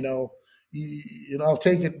 I'll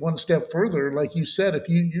take it one step further. Like you said, if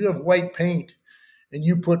you have white paint and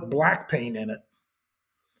you put black paint in it,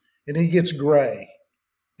 and it gets gray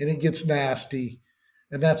and it gets nasty,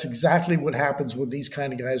 and that's exactly what happens when these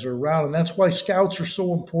kind of guys are around. And that's why scouts are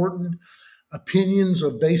so important. Opinions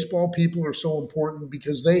of baseball people are so important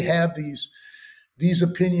because they have these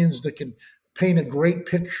opinions that can paint a great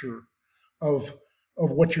picture of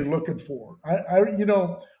what you're looking for. I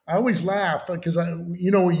always laugh because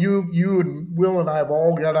you and Will and I have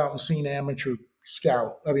all got out and seen amateur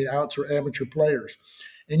players,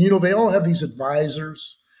 and they all have these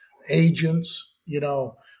advisors, agents.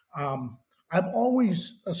 I'm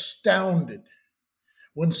always astounded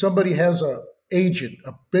when somebody has a agent,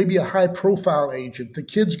 maybe a high profile agent. The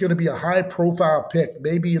kid's going to be a high profile pick,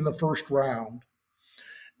 maybe in the first round,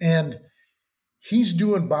 and he's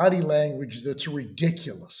doing body language that's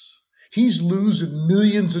ridiculous. He's losing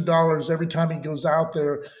millions of dollars every time he goes out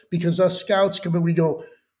there because us scouts come in, we go,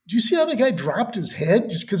 Do you see how the guy dropped his head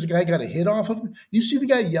just because the guy got a hit off of him? You see the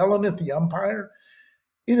guy yelling at the umpire?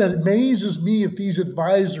 It amazes me if these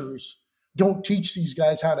advisors don't teach these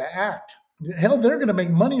guys how to act. Hell, they're going to make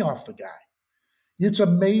money off the guy. It's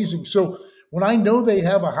amazing. So when I know they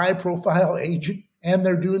have a high-profile agent and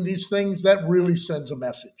they're doing these things, that really sends a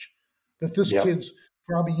message that this kid's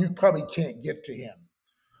you probably can't get to him.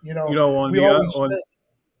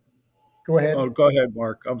 Go ahead. Oh, go ahead,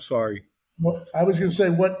 Mark. I'm sorry. Well, I was going to say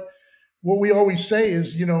what we always say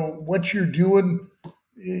is, what you're doing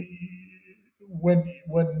when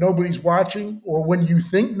nobody's watching or when you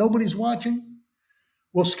think nobody's watching.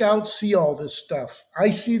 Well, scouts see all this stuff. I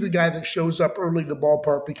see the guy that shows up early to the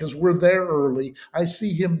ballpark because we're there early. I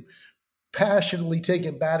see him passionately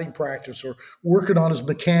taking batting practice or working on his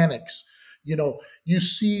mechanics. You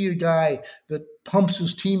see a guy that pumps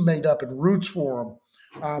his teammate up and roots for him.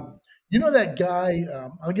 That guy,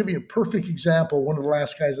 I'll give you a perfect example. One of the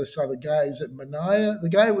last guys I saw, the guy is at Manoa, the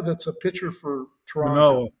guy that's a pitcher for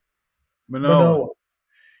Toronto. Manoa.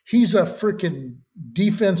 He's a freaking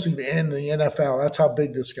defensive end in the NFL. That's how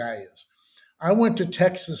big this guy is. I went to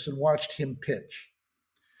Texas and watched him pitch.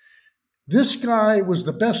 This guy was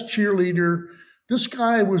the best cheerleader. This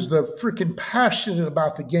guy was the freaking passionate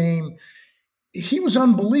about the game. He was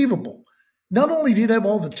unbelievable. Not only did he have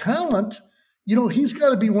all the talent, he's got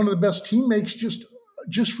to be one of the best teammates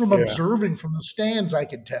just from observing from the stands, I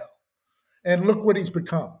could tell. And look what he's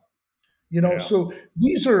become. So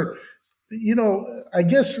these are, I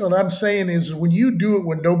guess what I'm saying is when you do it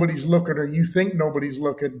when nobody's looking or you think nobody's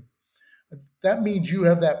looking, that means you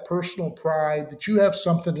have that personal pride, that you have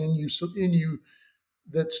something in you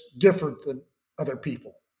that's different than other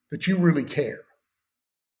people, that you really care.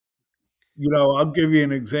 I'll give you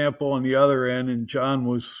an example on the other end. And Jon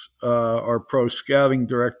was our pro scouting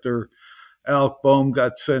director. Alec Boehm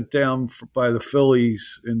got sent down by the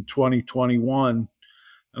Phillies in 2021.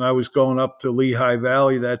 And I was going up to Lehigh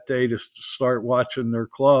Valley that day to start watching their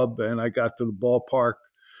club. And I got to the ballpark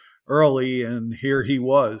early, and here he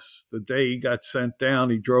was. The day he got sent down,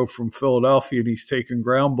 he drove from Philadelphia, and he's taking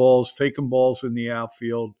ground balls, taking balls in the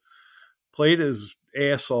outfield, played his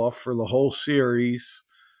ass off for the whole series,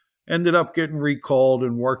 ended up getting recalled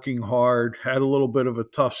and working hard, had a little bit of a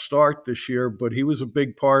tough start this year, but he was a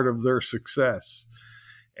big part of their success.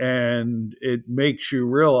 And it makes you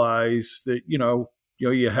realize that,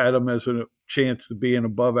 you had him as a chance to be an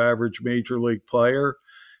above-average major league player.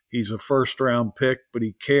 He's a first-round pick, but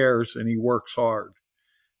he cares and he works hard.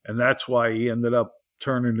 And that's why he ended up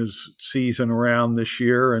turning his season around this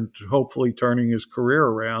year and hopefully turning his career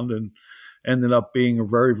around and ended up being a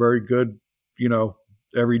very, very good,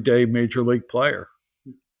 everyday major league player.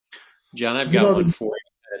 Jon, I've got one for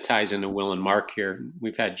you that ties into Will and Mark here.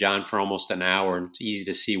 We've had Jon for almost an hour, and it's easy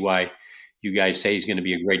to see why you guys say he's going to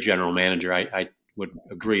be a great general manager. I would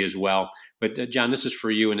agree as well. But Jon, this is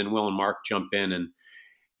for you, and then Will and Mark jump in. And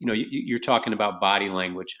you're talking about body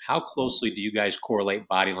language. How closely do you guys correlate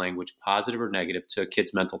body language, positive or negative, to a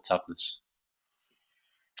kid's mental toughness?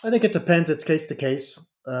 I think it depends. It's case to case.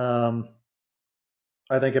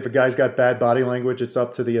 I think if a guy's got bad body language, it's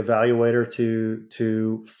up to the evaluator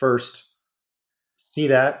to first see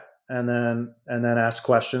that and then ask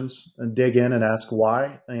questions and dig in and ask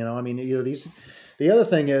why. The other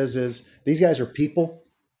thing is these guys are people.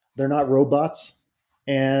 They're not robots,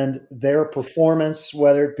 and their performance,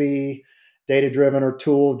 whether it be data-driven or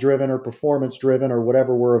tool-driven or performance-driven or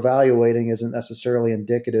whatever we're evaluating, isn't necessarily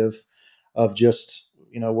indicative of just,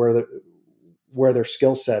 where their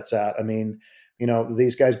skill set's at.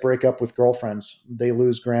 These guys break up with girlfriends. They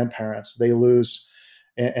lose grandparents. They lose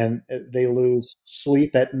and they lose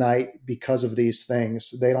sleep at night because of these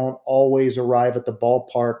things. They don't always arrive at the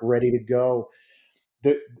ballpark ready to go.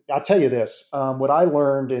 I'll tell you this, what I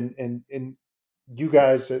learned in you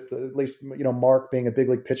guys, at least, Mark being a big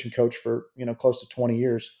league pitching coach for, close to 20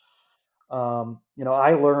 years,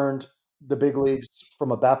 I learned the big leagues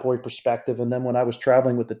from a batboy perspective. And then when I was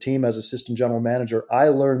traveling with the team as assistant general manager, I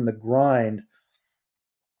learned the grind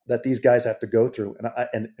that these guys have to go through.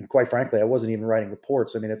 And quite frankly, I wasn't even writing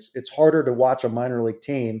reports. It's harder to watch a minor league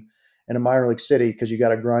team in a minor league city because you got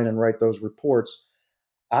to grind and write those reports.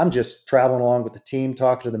 I'm just traveling along with the team,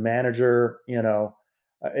 talking to the manager.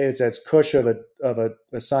 It's as cush of a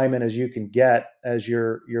assignment as you can get as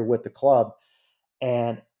you're with the club,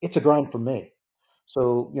 and it's a grind for me.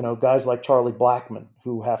 So guys like Charlie Blackmon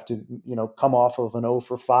who have to come off of an 0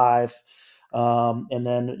 for 5, and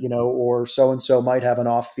then or so and so might have an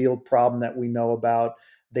off-field problem that we know about.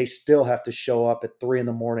 They still have to show up at 3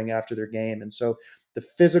 a.m. after their game, and so the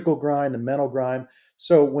physical grind, the mental grind.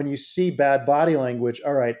 So when you see bad body language,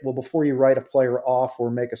 all right, well, before you write a player off or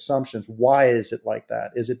make assumptions, why is it like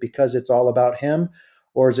that? Is it because it's all about him?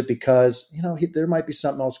 Or is it because, there might be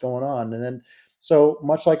something else going on? And then, so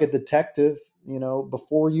much like a detective,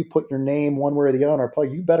 before you put your name one way or the other on our play,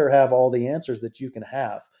 you better have all the answers that you can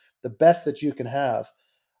have, the best that you can have,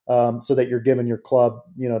 so that you're giving your club,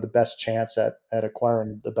 the best chance at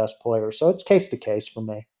acquiring the best player. So it's case to case for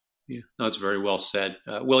me. Yeah, no, it's very well said.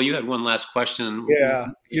 Will, you had one last question. Yeah,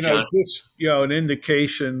 John. just an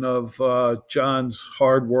indication of John's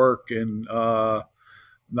hard work and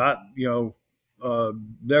not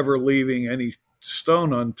never leaving any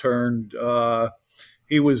stone unturned.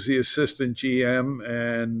 He was the assistant GM,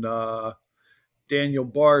 and Daniel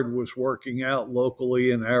Bard was working out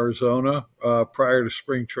locally in Arizona prior to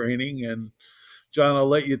spring training. And John, I'll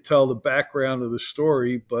let you tell the background of the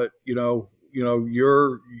story, but your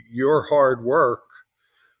hard work,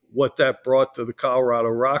 what that brought to the Colorado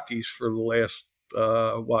Rockies for the last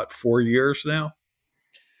 4 years now.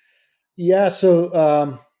 Yeah,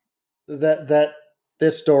 so that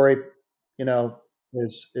this story,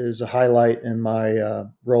 is a highlight in my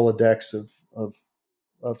Rolodex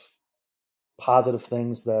of positive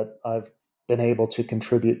things that I've been able to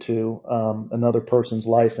contribute to another person's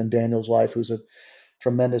life, and Daniel's life, who's a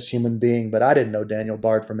tremendous human being. But I didn't know Daniel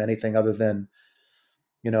Bard from anything other than,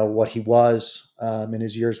 what he was in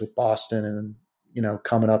his years with Boston and,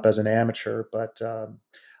 coming up as an amateur. But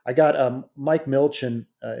I got Mike Milchin,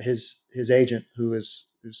 his agent, who's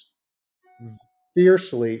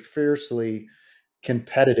fiercely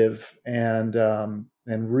competitive and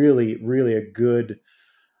really, really a good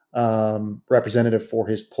representative for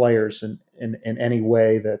his players in any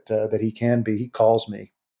way that he can be. He calls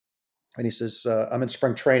me and he says, I'm in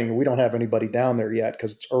spring training and we don't have anybody down there yet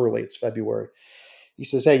because it's early. It's February. He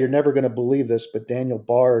says, hey, you're never going to believe this, but Daniel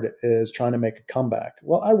Bard is trying to make a comeback.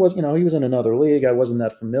 Well, I was, he was in another league. I wasn't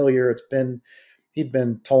that familiar. He'd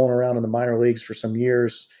been tolling around in the minor leagues for some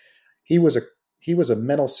years. He was a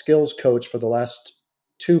mental skills coach for the last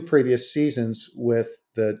 2 previous seasons with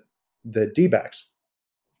the D-backs.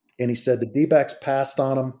 And he said the D-backs passed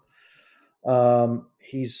on him.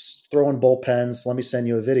 He's throwing bullpens. Let me send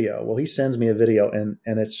you a video. Well, he sends me a video and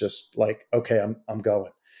it's just like, okay, I'm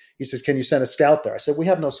going. He says, can you send a scout there? I said, we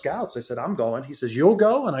have no scouts. I said, I'm going. He says, you'll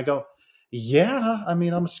go? And I go, yeah, I'm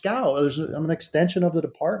a scout. I'm an extension of the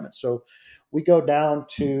department. So we go down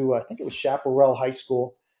to, I think it was Chaparral High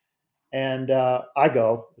School. And I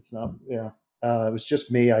go. It's not, it was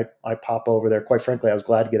just me. I pop over there. Quite frankly, I was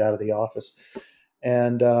glad to get out of the office.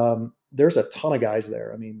 And there's a ton of guys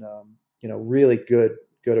there. I mean, really good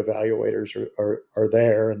evaluators are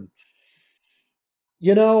there. And,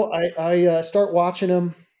 I start watching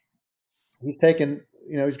him. He's taking,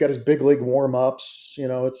 he's got his big league warm-ups.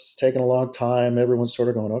 It's taking a long time. Everyone's sort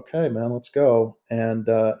of going, okay, man, let's go. And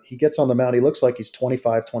he gets on the mound. He looks like he's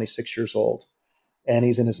 25, 26 years old. And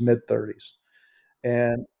he's in his mid-30s.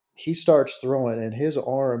 And he starts throwing, and his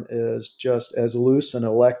arm is just as loose and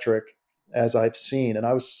electric as I've seen. And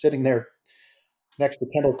I was sitting there next to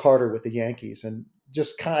Kendall Carter with the Yankees and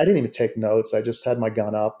just I didn't even take notes. I just had my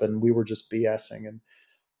gun up and we were just BSing and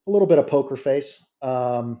a little bit of poker face.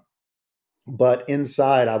 But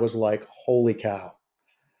inside I was like, holy cow.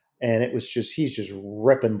 And it was he's just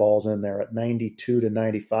ripping balls in there at 92 to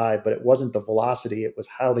 95, but it wasn't the velocity. It was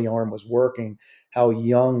how the arm was working, how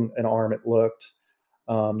young an arm it looked,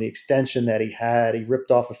 the extension that he had. He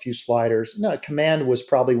ripped off a few sliders. No, command was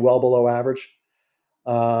probably well below average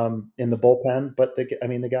in the bullpen, but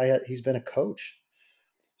the guy, he's been a coach.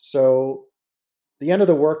 So the end of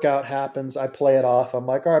the workout happens. I play it off. I'm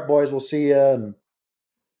like, all right, boys, we'll see you.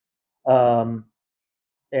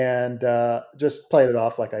 And just played it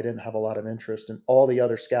off like I didn't have a lot of interest. And all the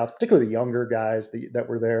other scouts, particularly the younger guys that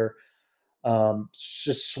were there,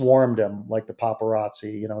 just swarmed him like the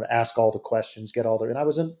paparazzi, to ask all the questions, get all the. And I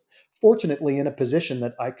was fortunately in a position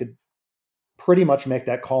that I could pretty much make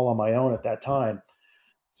that call on my own at that time.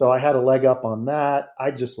 So I had a leg up on that. I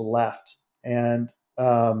just left. And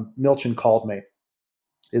Milchin called me,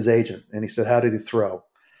 his agent, and he said, how did he throw?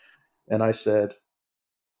 And I said,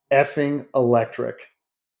 effing electric.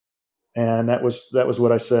 And that was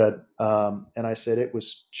what I said. And I said, it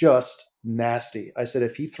was just nasty. I said,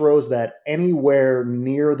 if he throws that anywhere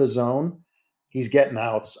near the zone, he's getting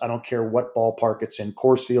outs. I don't care what ballpark it's in,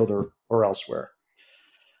 Coors Field or elsewhere.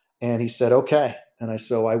 And he said, okay. And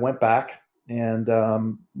so I went back and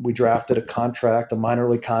we drafted a minor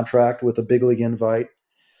league contract with a big league invite,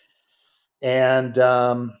 and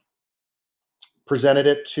presented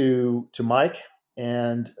it to Mike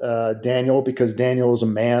and Daniel, because Daniel is a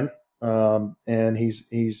man. and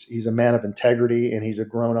he's a man of integrity, and he's a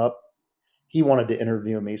grown up. He wanted to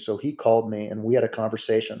interview me, so he called me, and we had a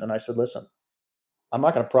conversation. And I said, "Listen, I'm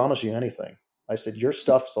not going to promise you anything." I said, "Your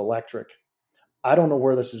stuff's electric. I don't know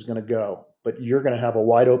where this is going to go, but you're going to have a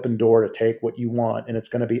wide open door to take what you want, and it's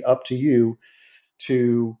going to be up to you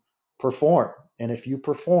to perform. And if you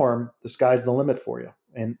perform, the sky's the limit for you."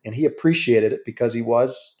 And he appreciated it because he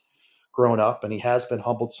was grown up and he has been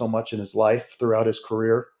humbled so much in his life throughout his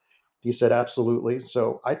career. He said, "Absolutely."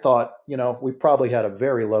 So I thought, we probably had a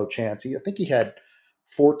very low chance. I think he had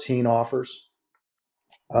 14 offers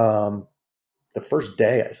the first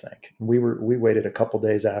day, I think. We waited a couple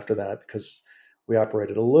days after that because we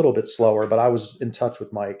operated a little bit slower, but I was in touch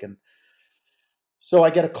with Mike. And so I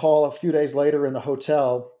get a call a few days later in the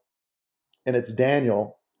hotel, and it's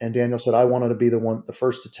Daniel. And Daniel said, "I wanted to be the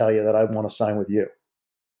first to tell you that I want to sign with you."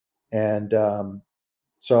 And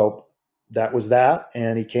so that was that.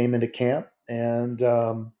 And he came into camp, and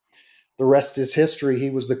the rest is history. He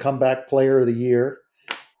was the comeback player of the year.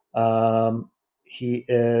 He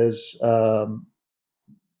is a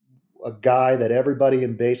guy that everybody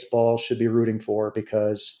in baseball should be rooting for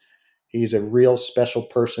because he's a real special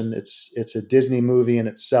person. It's a Disney movie in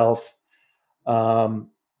itself.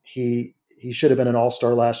 He should have been an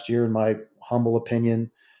all-star last year, in my humble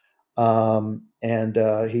opinion. And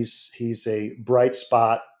he's a bright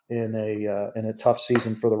spot in a tough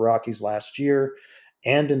season for the Rockies last year,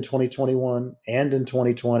 and in 2021, and in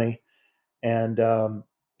 2020. And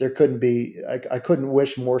there couldn't be I couldn't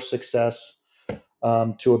wish more success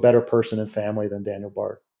to a better person and family than Daniel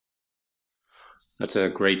Bard. That's a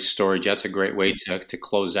great story. That's a great way to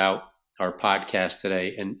close out our podcast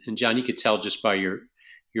today. And Jon, you could tell just by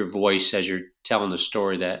your voice as you're telling the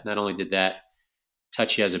story that not only did that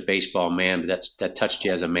touch you as a baseball man, but that touched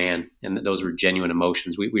you as a man, and those were genuine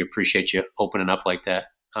emotions. We appreciate you opening up like that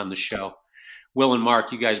on the show. Will and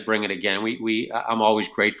Mark, you guys bring it again. I'm always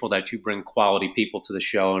grateful that you bring quality people to the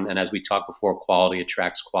show, and as we talked before, quality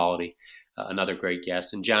attracts quality. Another great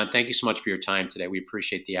guest. And Jon, thank you so much for your time today. We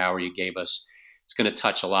appreciate the hour you gave us. It's going to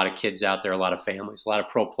touch a lot of kids out there, a lot of families, a lot of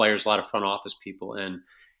pro players, a lot of front office people. And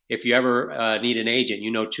if you ever need an agent,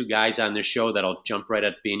 two guys on this show that'll jump right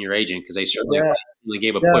at being your agent because they certainly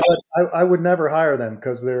gave a push. But I would never hire them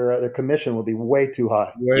because their commission would be way too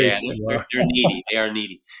high. They're needy. They are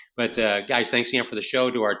needy. But guys, thanks again for the show.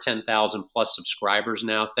 To our 10,000 plus subscribers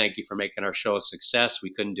now, thank you for making our show a success.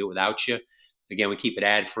 We couldn't do it without you. Again, we keep it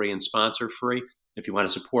ad-free and sponsor-free. If you want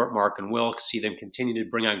to support Mark and Will, see them continue to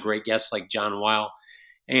bring on great guests like Jon Weil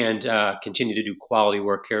and continue to do quality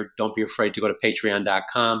work here, don't be afraid to go to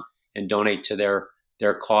patreon.com and donate to their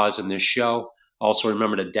cause in this show. Also,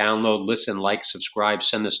 remember to download, listen, like, subscribe,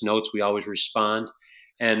 send us notes. We always respond.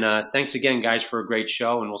 And thanks again, guys, for a great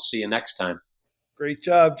show, and we'll see you next time. Great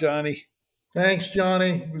job, Johnny. Thanks,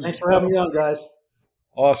 Johnny. Thanks for having me on, guys.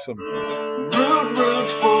 Awesome. Root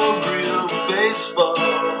for real baseball.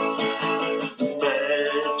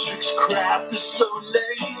 Matrix crap is so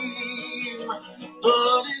lame,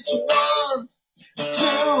 but it's 1,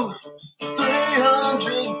 2,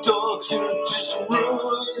 300 dogs who just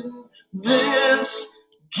ruin this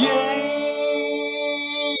game.